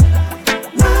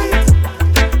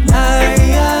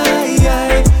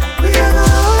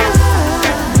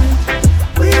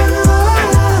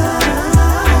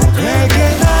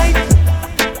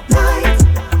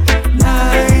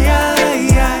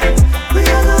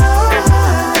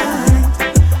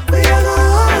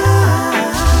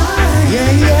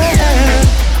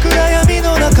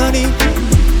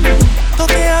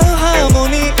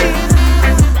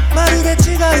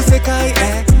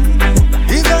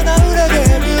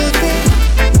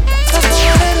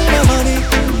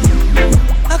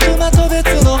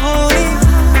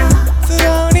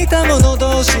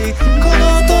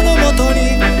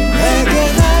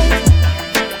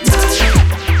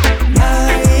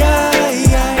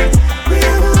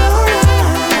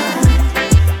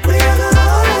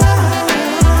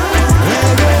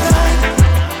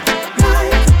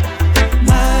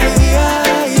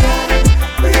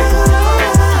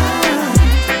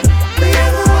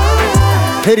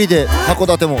ヘリで函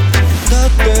館も。だっ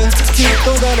てきっ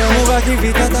と誰もが日々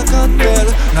戦って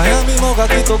る。悩みもが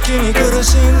き時に苦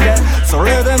しんで、そ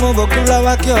れでも僕ら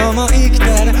は今日も生きて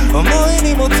る。重い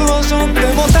荷物を背負って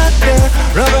も立って、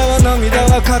ラバーは涙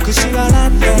は隠し笑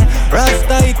って、ラス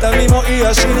タ痛みも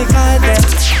癒しに変えて、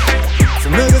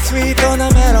紡ぐスイートな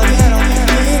メロディ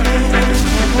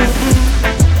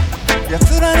ー。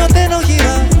奴らの手のひら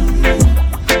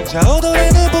じゃ踊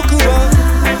れぬ僕は。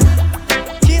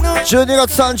12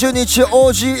月30日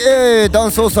OGA ダ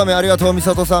ンス納めありがとう。美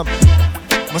里さん。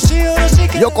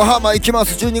横浜行きま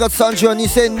す。12月30は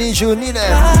2022年。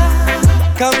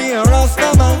髪をラス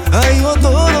タマン愛を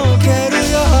届け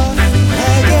るよ。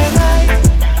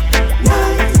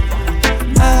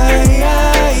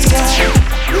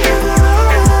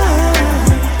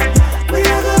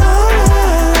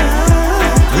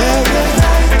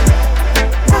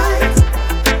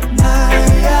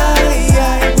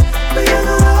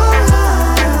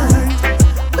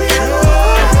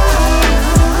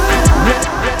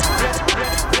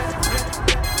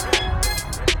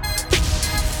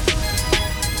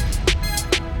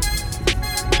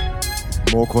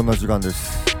もうこんな時間で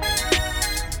す。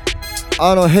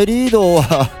ヘリ移動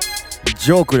は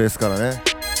ジョークですからね。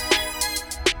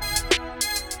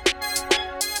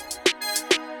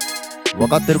分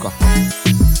かってるか。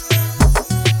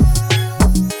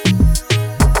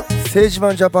政治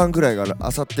版ジャパンぐらいがあ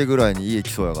さってぐらいに家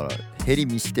来そうやから、ヘリ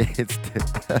見してっつって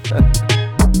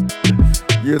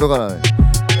言うとかなね。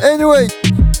Anyway、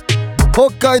北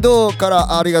海道か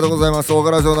らありがとうございます。大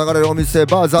柄城流れるお店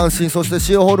バー斬新、そし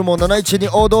て塩ホルモン712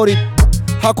大通り、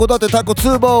函館タコツ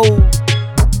ーボー、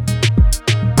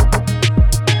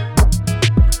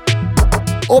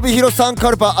帯広さん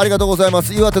カルパありがとうございま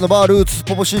す。岩手のバールーツ、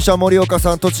ポポシーシャ森岡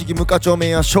さん、栃木無課長麺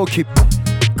や正気、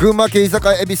群馬県居酒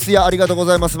屋恵比寿屋ありがとうご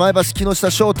ざいます。前橋木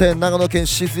下商店、長野県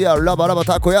静屋ラバラバ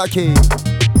たこ焼き、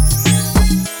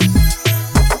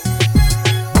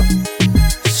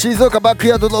静岡バック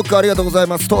ヤードドッグありがとうござい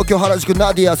ます。東京原宿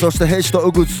ナディア、そして兵士と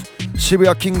ウグズ、渋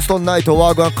谷キングストンナイト、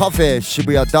ワーグアンカフェ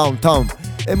渋谷ダウンタウン、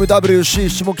 MWC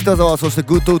下北沢、そして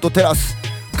グッドウッドテラス、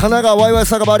奈川ワイワイ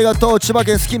酒場ありがとう。千葉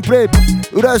県スキンプレイ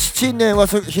浦安陳年は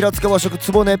平塚和食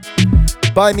つぼね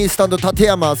バイミースタンド立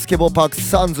山スケボーパーク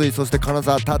サンズイ、そして金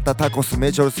沢タッタタコス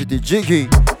メチョルシティジギー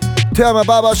富山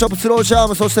バーバーショップスローチャー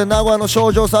ム、そして名古屋の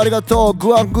少女さんありがとう。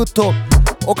グアングッド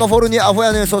オカフォルニアアフォ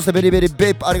ヤネン、そしてベリベリベ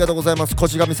イプありがとうございます。こ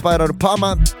ちがみスパイラルパー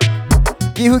マン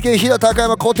岐阜県飛騨高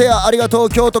山小手屋ありがとう。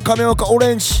京都亀岡オ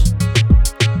レンジ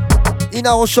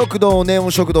稲穂食堂ネオ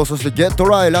ン食堂、そしてゲット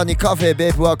ライラニカフェベ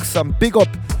イプワークさんビッグア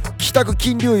ップ北区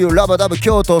金龍湯ラバダブ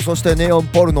京都、そしてネオン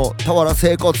ポルノ田原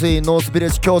整骨院ノースビレッ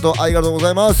ジ京都ありがとうご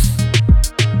ざいます。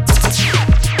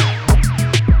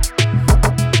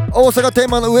大阪天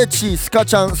満のウエッチスカ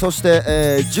ちゃん、そし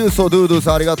て、ジューソードゥードゥ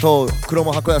さんありがとう。黒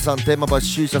門箱屋さん天満橋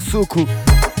C 社スーク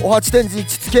お八天神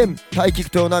実現大菊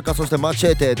豊中、そしてマチ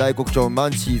エテ大黒町マ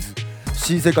ンチーズ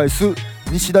新世界ス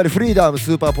西成フリーダム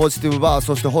スーパーポジティブバー、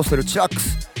そしてホステルチラック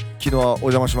ス昨日は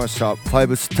お邪魔しました。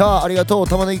5スターありがとう。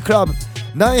玉ねぎクラブ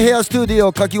ナインヘアスタジ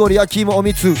オかき氷焼き芋お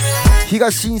みつ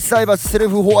東心斎橋セル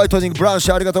フホワイトニングブランシ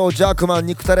ュありがとう。ジャークマン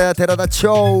肉タレや寺田町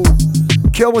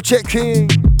今日もチェックイン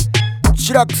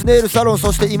チラックスネイルサロン、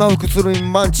そして今福鶴見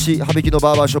マンチ羽引きの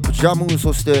バーバーショップジャムーン、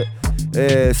そして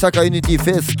サカユニティ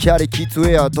フェイスキャリキッズウ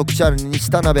ェア特チャル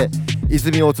西田辺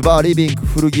泉大津バーリビング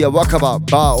古着屋若葉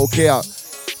バーオケア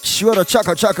岸和田チャ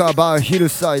カチャカバーヒル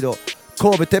サイド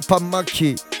神戸鉄板マッキ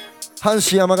ー阪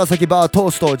神山ヶ崎バート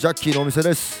ーストジャッキーのお店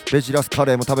です。ベジラスカ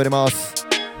レーも食べれます。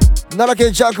奈良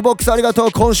県ジャンクボックスありがと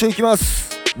う。今週行きます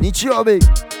日曜日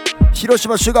広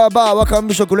島シュガーバー若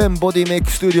美食連ボディメイ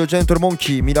クスタジオジェントルモン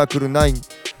キーミラクル9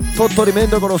鳥取メン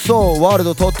ドコロソーワール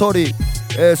ド鳥取、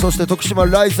そして徳島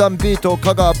ライザンビート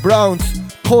香川ブラウンズ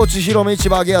高知広め市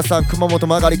場揚げ屋さん熊本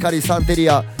曲がりカリサンテリ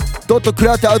アドットク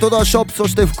ラテアウトドアショップ、そ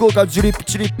して福岡ジュリップ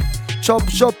チリップチョッ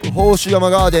プショップ宝珠山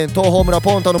ガーデン東峰村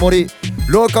ポンタの森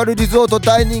ローカルリゾート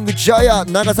ダイニングジャヤ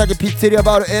長崎ピッツェリア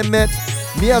バール延命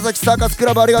宮崎サーカスク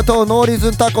ラブありがとう。ノーリズ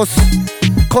ンタコス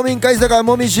古民家居酒屋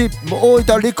もみじ大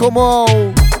分リコモ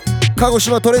鹿児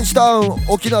島トレンチタウン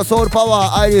沖縄ソウルパ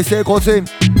ワーアイリー整骨院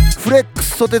フレック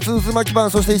スソテツ渦巻きパ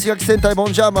ン、そして石垣戦隊モ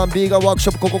ンジャーマンビーガンワークシ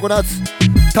ョップココナッツ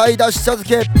タイだし茶漬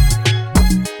け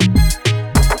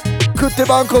食って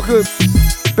バンコク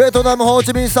ベトナムホー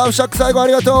チミンサーフシャック最後あ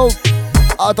りがとう。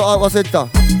あと忘れてた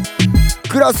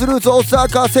グラスルーツオサ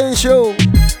カ選手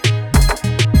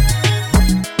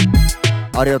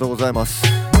ありがとうございます。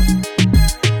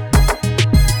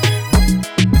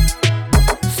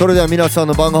それでは皆さん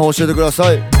の番号を教えてくだ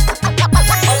さい。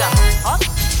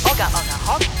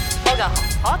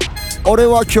俺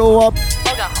は今日は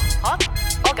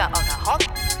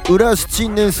浦安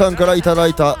陳年さんからいただ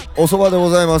いたお蕎麦でご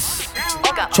ざいます。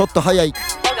ちょっと早い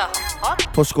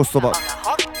年越しそば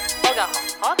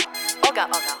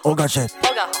オガジェ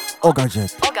オガジェ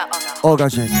オガ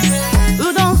ジェ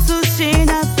うどん寿司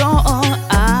納豆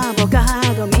アボカ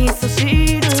ド味噌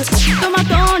汁トマ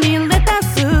トにレタ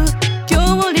スきゅ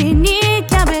うりに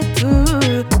キャベツ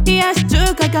冷やし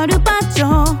中華カルパッチ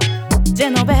ョジェ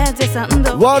ノベーゼサン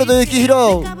ドワールド幸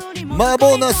宏麻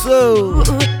婆ナス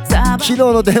昨日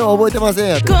の電話覚えてません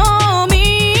やと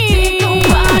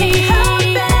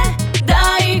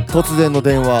突然の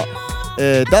電話、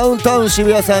ダウンタウン渋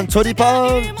谷さんチョリパ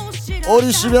ンオ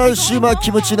リジナルシューマ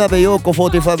キムチ鍋ヨーコ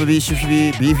45ビーシュフ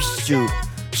ィビーフシチュー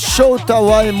ショータ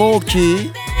ワイモーキ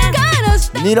ー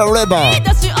ニラレバ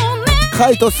ーカ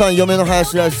イトさん嫁の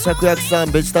林ライス芍薬さ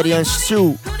んベジタリアンシチ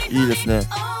ューいいですね。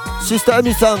シスターエ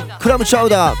ミさんクラムチャウ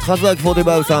ダーカズアキ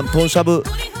45さんトンシャブ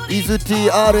イズティ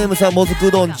RM さんもずく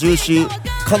うどんジューシー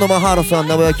カノマハロさん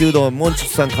名古屋きうどんモンチキ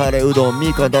さんカレーうどん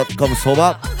ミーカン.com そ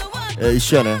ば、一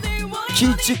緒やね。キ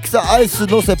ーチックさアイス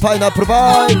のせパイナップル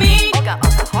バイ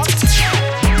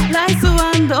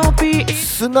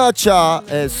スナチャ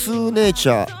ー、スーネーチ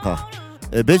ャーか、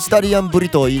ベジタリアンブリ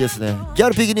トーいいですね。ギャ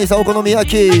ルピギニーさんお好み焼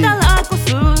き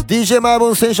DJ マーボ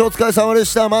ン選手お疲れ様で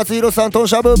した。松弘さんトン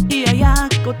シャブ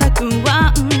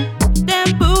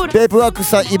ベープワック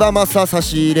さんイバマサ差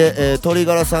し入れ、鶏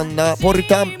ガラさんナポリ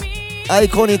タンアイ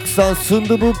コニックさんスン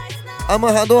ドゥブア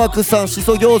マハドワクさんし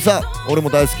そ餃子俺も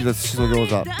大好きです。しそ餃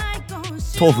子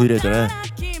豆腐入れてね、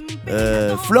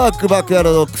フラッグバックヤー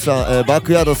ドドッグさん、バッ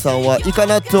クヤードさんはイカ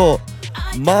納豆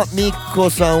マミッコ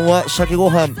さんは鮭ご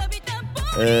飯、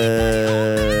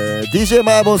DJ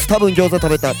マーボンス多分餃子食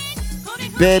べた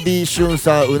ベイビーシュン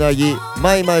さんうなぎ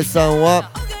マイマイさん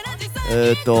はフ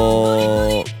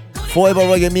ォーエバ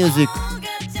ーレゲミュージック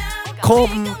コ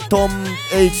ントン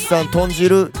H さん豚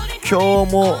汁今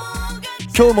日も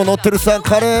乗ってるさん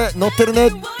カレー乗ってるね。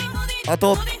あ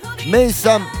とメイ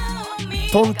さん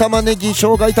トン玉ねぎ生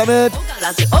姜炒めオガ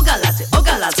ラジオガラジオ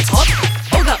ガラジオ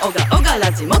ガオガオガか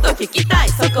ら地元聞きたい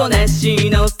底なし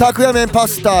のたくや麺パ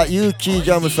スタユーキージ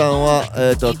ャムさんは、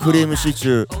クリームシチ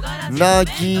ューナ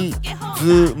ギ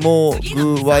ズモ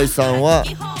グワイさんは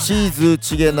チーズ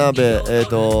チゲ鍋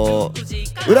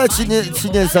裏ちね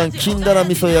さん金だら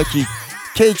味噌焼き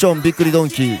ケイチョンびっくりドン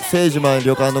キーセージマン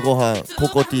旅館のご飯コ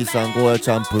コティさんゴーヤチ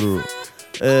ャンプル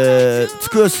ーつ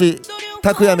くよし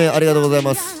たくや麺ありがとうござい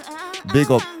ますビッ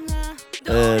グアッ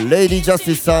プレイディジャス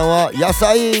ティスさんは野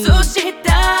菜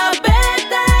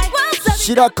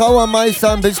白川舞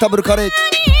さんベジタブルカレー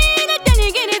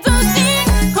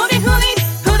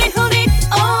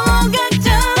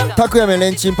たくや麺レ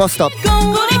ンチンパスタ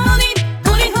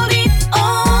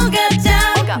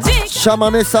シャ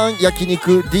マメさん焼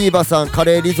肉ディーバさんカ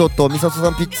レーリゾットミサソさ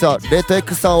んピッツァレッド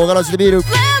X さん大柄しでビール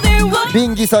ビ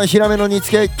ンギさんヒラメの煮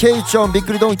付けケイチョンびっ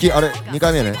くりドンキーあれ2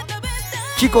回目やね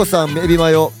キコさんエビマ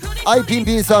ヨアイピン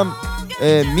ピンさん、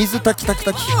水炊き炊き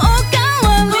炊き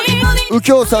右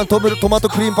京さんトマト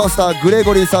クリームパスタグレ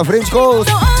ゴリーさんフレンチコース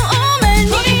リ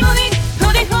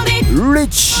ッ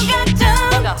チ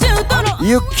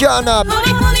ユッキャーナ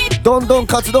どんどん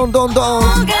カツ丼どんどん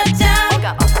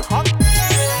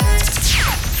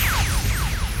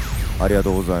ありが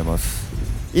とうございます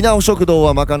稲尾食堂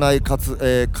はまかないか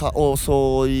つ、お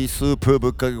そいスープぶ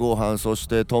っかけご飯そし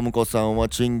てトムコさんは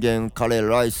チンゲンカレー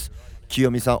ライス清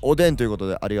美さんおでんということ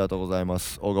でありがとうございま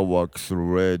す Ogaworks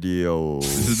Radio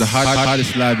This is the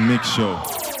hottest live mix show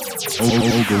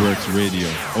Ogaworks Radio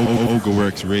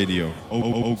Ogaworks Radio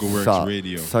Ogaworks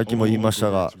Radio さっきも言いました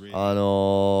がク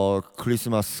リス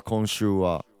マス今週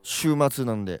は週末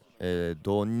なんで、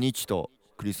土日と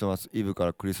クリスマスイブか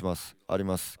らクリスマスあり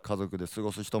ます家族で過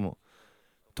ごす人も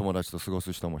友達と過ご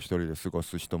す人も一人で過ご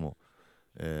す人も、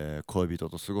恋人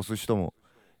と過ごす人も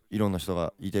いろんな人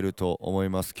がいてると思い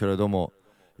ますけれども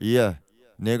いや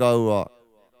願うは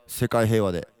世界平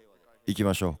和でいき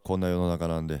ましょうこんな世の中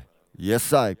なんで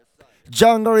Yes I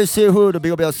Jungle Seafood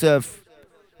Big up yourself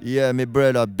Yeah me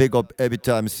brother big up every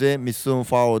time see me soon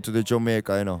forward to the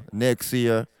Jamaica you know next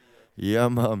year Yeah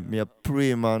man me a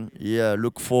pre man Yeah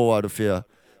look forward to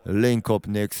link up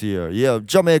next year Yeah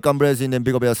Jamaican Brazilian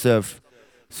big up yourself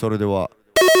それでは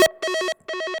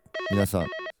皆さん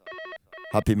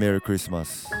Happy Merry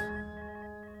Christmas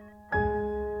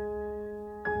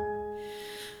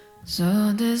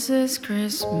So this is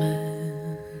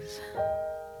Christmas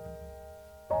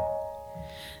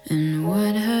And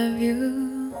what have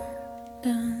you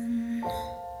done?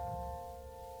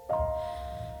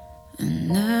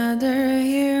 Another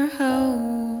year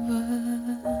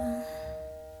over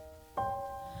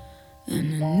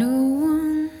And a new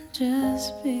one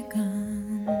just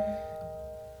begun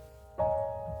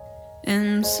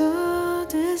And so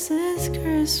this is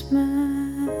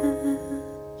Christmas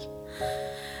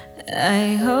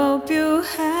I hope you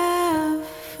have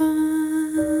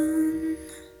fun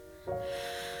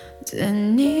The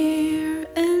near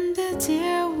and the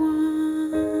dear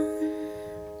one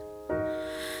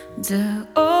The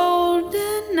old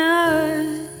and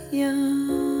the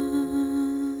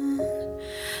young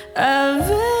A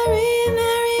very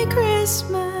Merry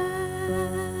Christmas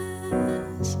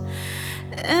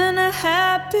And a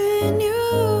Happy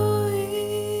New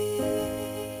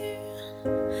Year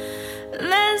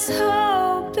Let's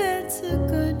hope it's a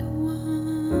good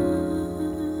one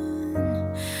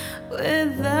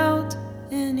Without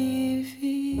any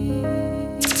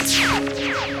fear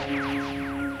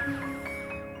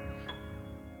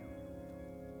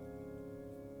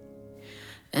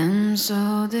And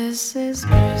so this is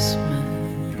Christmas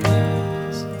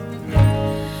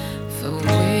For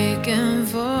weak and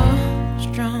for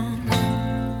strong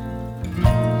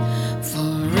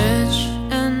For rich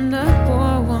and the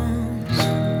poor ones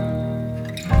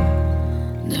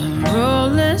The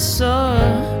road is so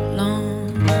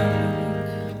long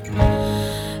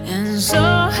And so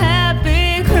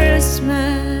happy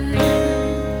Christmas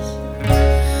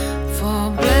For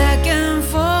black and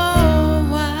for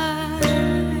white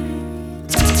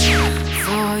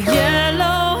For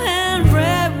yellow and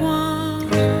red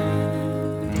ones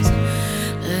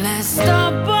Let's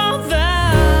stop all the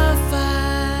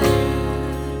fight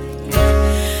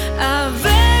A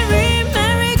very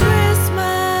Merry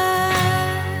Christmas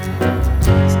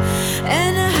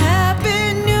And a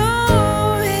Happy New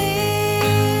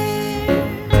Year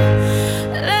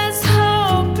Let's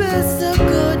hope it's a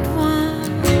good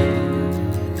one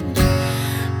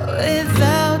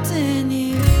Without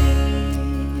any fear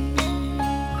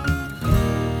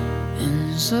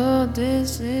And so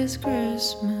this is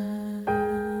Christmas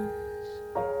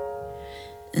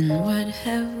And what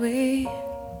have we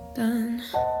done?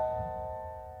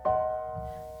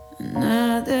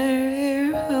 Another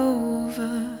year over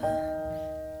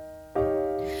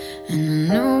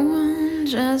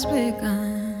has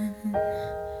begun.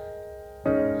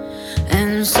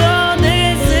 And so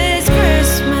this is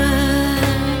Christmas.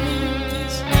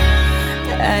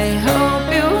 I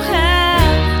hope you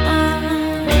have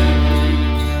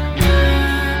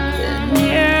the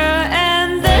near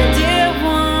and the dear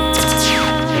ones,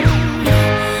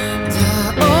 the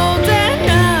old and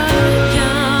the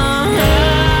young.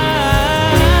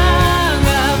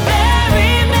 A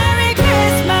very Merry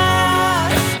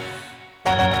Christmas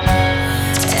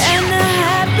and a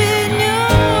Happy New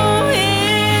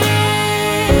Year.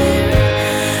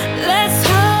 Let's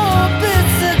hope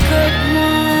it's a good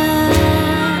one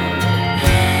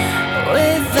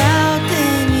without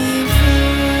any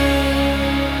fear.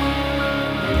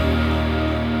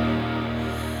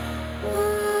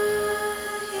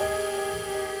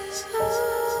 It's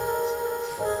over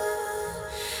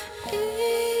if you want it.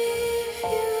 Was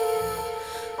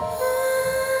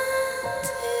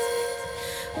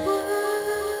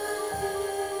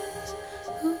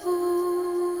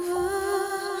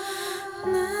over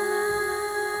now.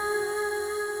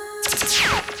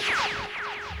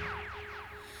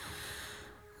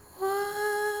 Why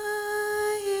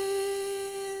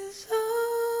is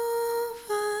over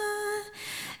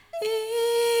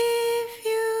if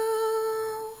you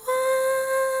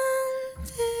want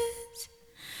it?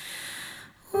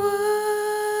 Why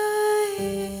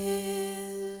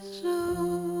is over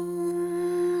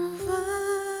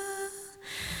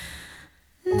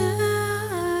now?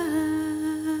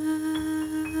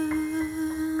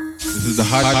 This is the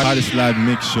hottest live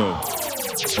mix show.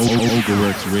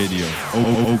 Ogaworks Radio.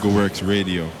 Ogaworks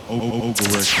Radio. Ogaworks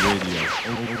Radio.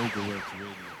 Ogaworks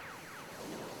Radio.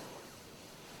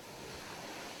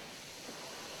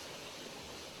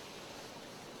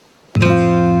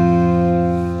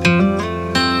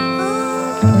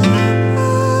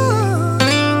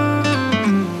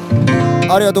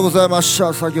 ありがとうございまし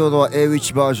た。先ほどは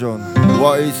A-Witch バージョン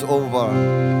War is over。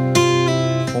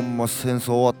 ほんま戦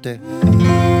争終わって。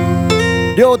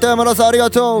りょうた山田さんありが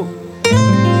とう。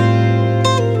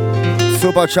ス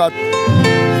ーパーチャット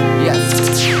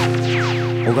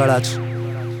Yes オガラジロ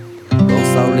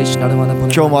ーサオリジナルマナポ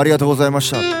ネ。今日もありがとうございま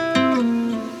した。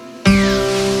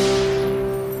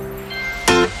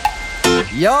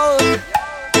Yo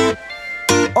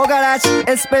Ogaworks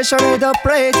especially the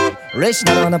plate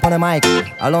original on the pone mic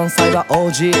alongside the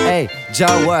OGA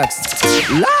Ogaworks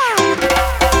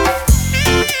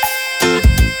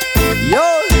Yo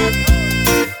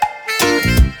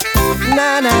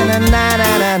na na na na na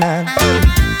na na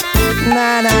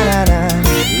na na na na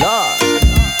Lord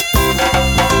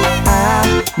ああ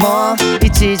もう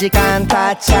1時間経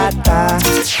っちゃった。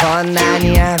こんな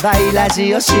にヤバいラ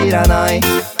ジオ知らない。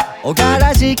おが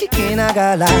らじ聞きな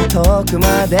がら遠く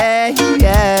まで、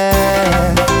yeah、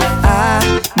あ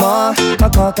あもうこ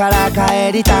こから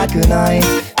帰りたくない。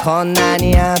こんな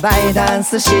にヤバいダン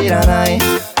ス知らない。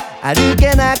歩け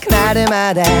なくなる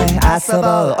まで遊ぼ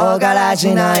うおがら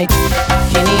じナイト。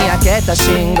日に焼けた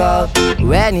信号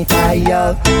上に太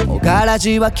陽。おがら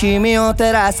じは君を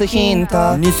照らすヒント。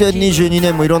2022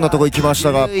年もいろんなとこ行きまし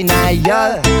たが、内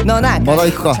容の中にまだ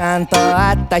行くか。ちゃんと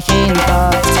あったヒント。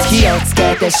火をつ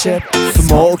けてシュッ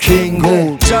スモーキン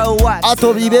グ。あ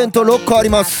とイベント6個あり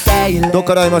ます。どっ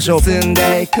から会いましょう。進ん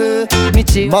でいく道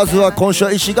まずは今週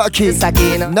は石垣、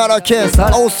奈良県、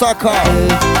大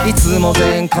阪。いつも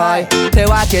全開って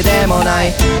わけでもな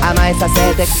い。甘えさ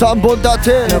せて3本立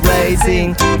てのブレイジ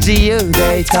ング。自由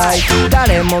でいたい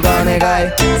誰もが願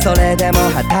い。それでも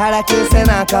働く背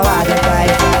中はでかい。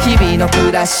日々の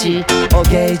暮らしを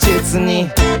芸術に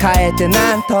変えて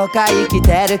なんとか生き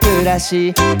てる暮ら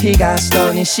し。東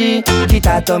と西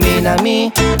北と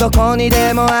南どこに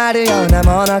でもあるような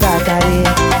物語。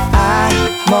ああ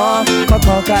もうここ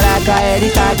から帰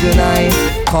りたくない。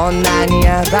こんなに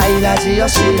ヤバいラジオ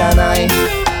知らない。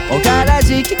おから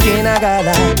じ聞きなが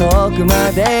ら遠くま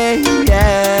で、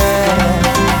yeah、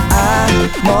ああ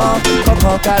もうこ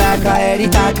こから帰り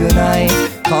たくない。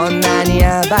こんなに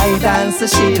ヤバいダンス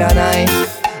知らない。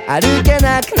歩け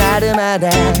なくなるまで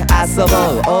遊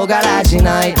ぼうおがらじ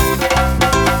ナイト。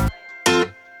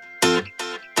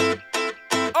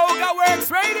 Ogaworks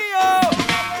Radio.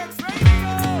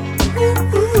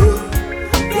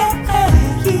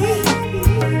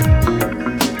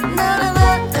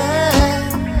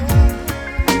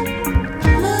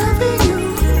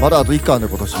まだあと1回あるね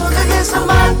今年。おかげさ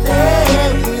まで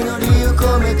祈りを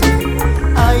込めて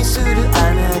愛する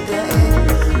あなたへ。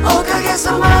おかげ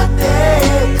さまで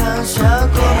感謝を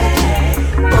込め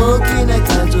て大きな家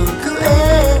族へ。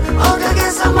おかげ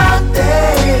さまで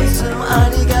いつもあ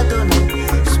りがとうね。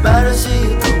素晴らしい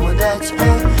友達へ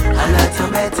改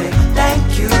めて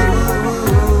Thank you。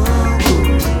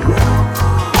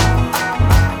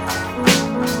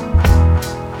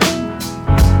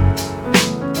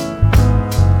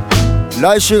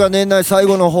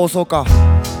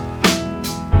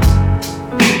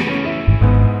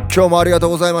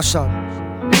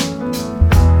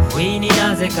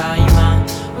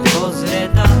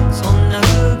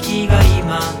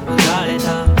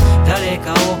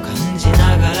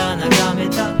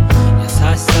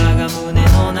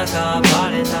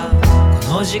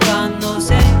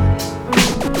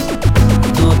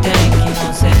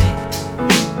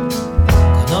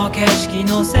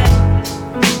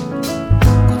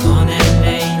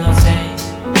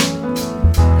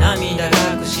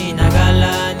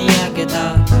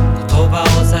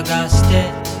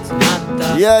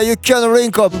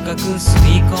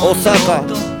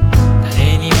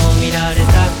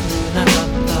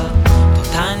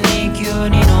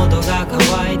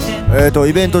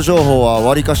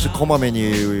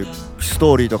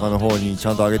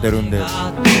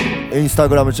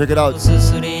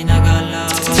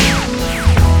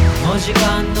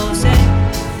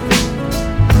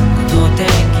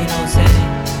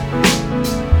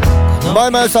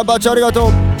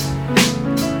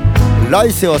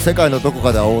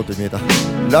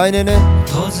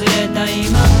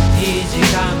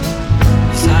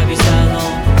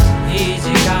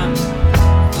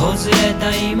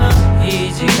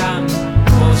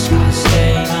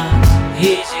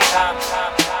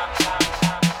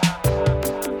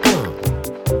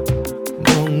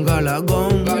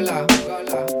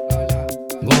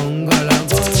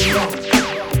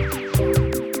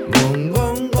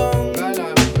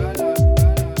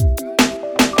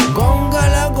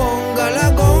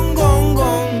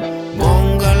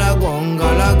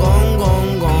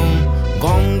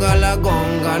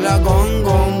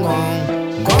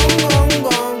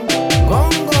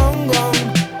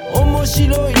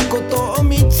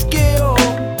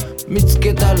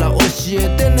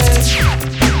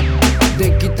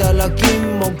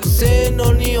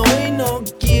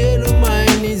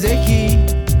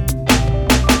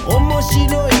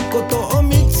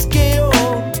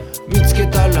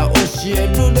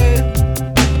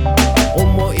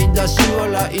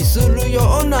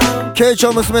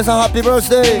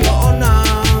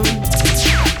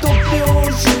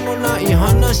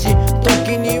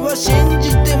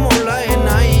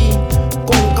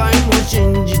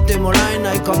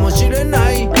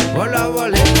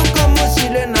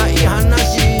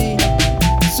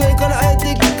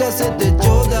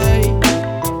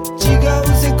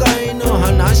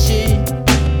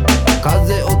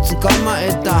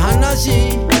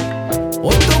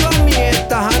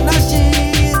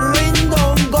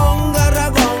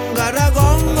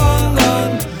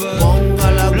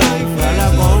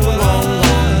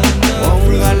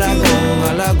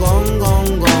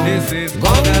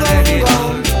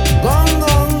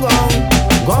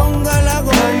ラ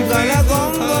ゴンガラゴン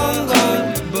ゴンゴン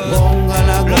ゴンガ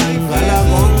ラゴンガラ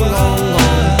ゴンゴンゴン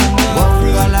ゴ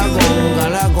ンガラゴンガ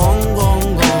ラゴンゴ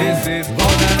ンゴン This is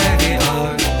Oga Radio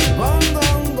ゴンゴ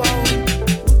ンゴン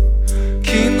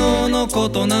昨日のこ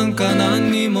となんか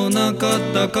何にもなかっ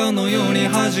たかのように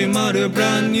始まる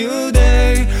Brand New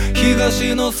Day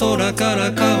東の空か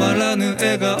ら変わらぬ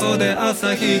笑顔で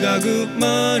朝日がグッ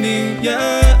マーニング、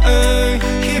yeah、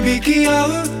響き合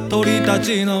う鳥た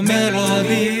ちのメロデ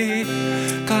ィ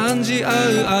ー感じ合う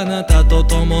あなたと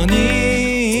共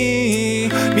に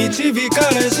導か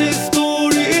れしストー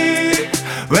リー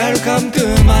Welcome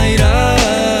to my life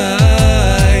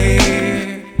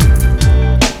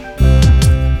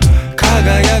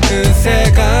輝く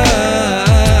世界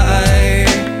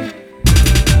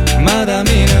まだ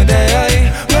見ぬ出会い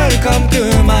Welcome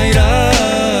to my life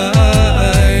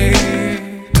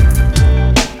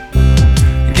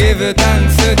Give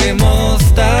thanks to the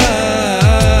most high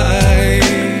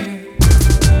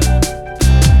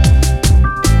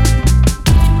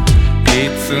い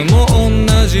つも同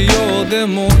じようで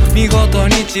も見事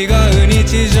に違う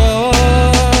日常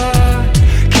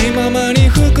気ままに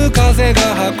吹く風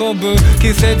が運ぶ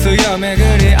季節や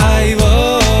巡り愛を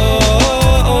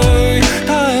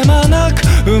絶え間なく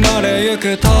生まれゆ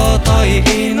く尊い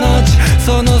命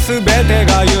そのすべて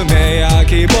が夢や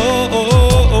希望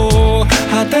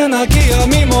果てなき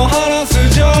闇も晴らす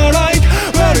Your light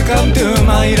Welcome to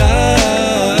my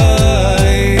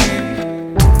life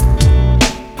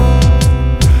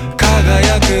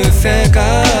輝く世界、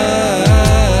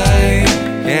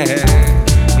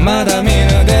yeah、まだ見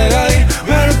ぬ出会い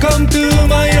Welcome to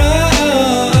my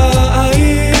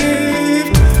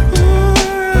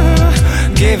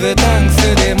life、Give thanks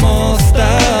to the most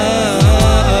high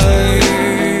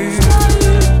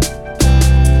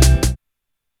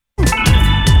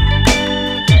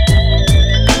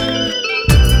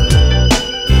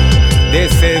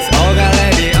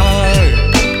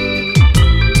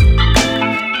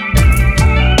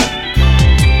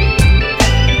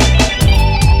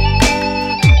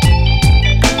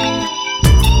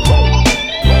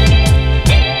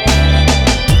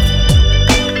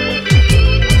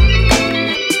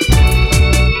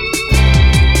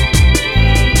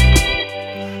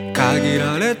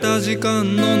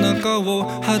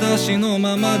しの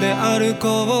ままで歩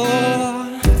こう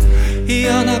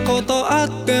嫌なことあ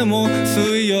っても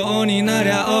水曜になり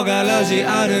ゃオガラジ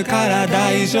あるから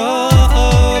大丈夫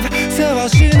世話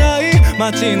しない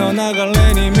街の流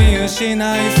れに見失い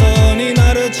そうに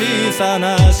なる小さ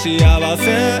な幸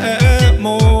せ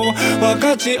も分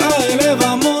かち合えれ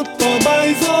ばもっと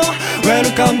倍増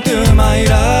Welcome to my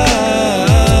life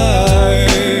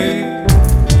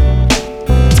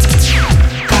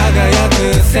輝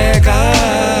く世界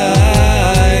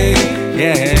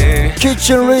yeah.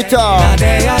 Kitchen Rita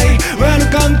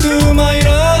Welcome to my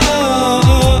life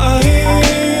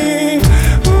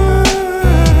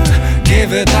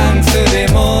Give thanks to the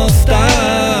Most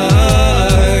High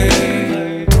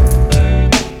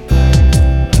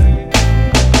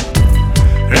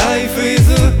Life is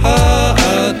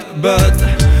hard but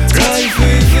life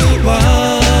is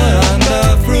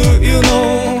wonderful you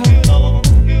know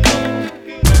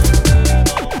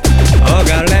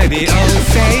Oga Radio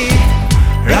say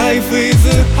Life is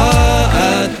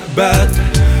hard but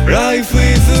life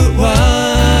is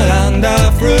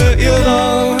wonderful you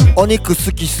know お肉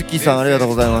好き好きさんありがとう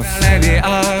ございます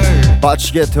バ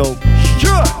チゲット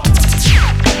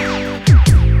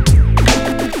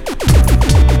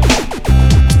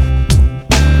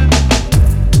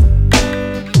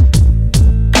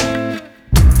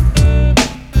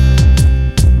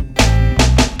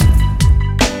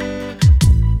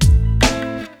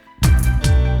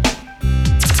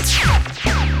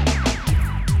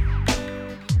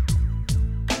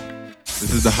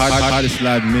This is the hottest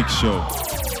live mix show.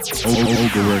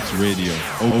 Ogaworks Radio.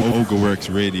 Ogaworks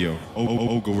Radio.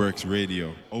 Ogaworks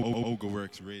Radio.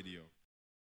 Ogaworks Radio.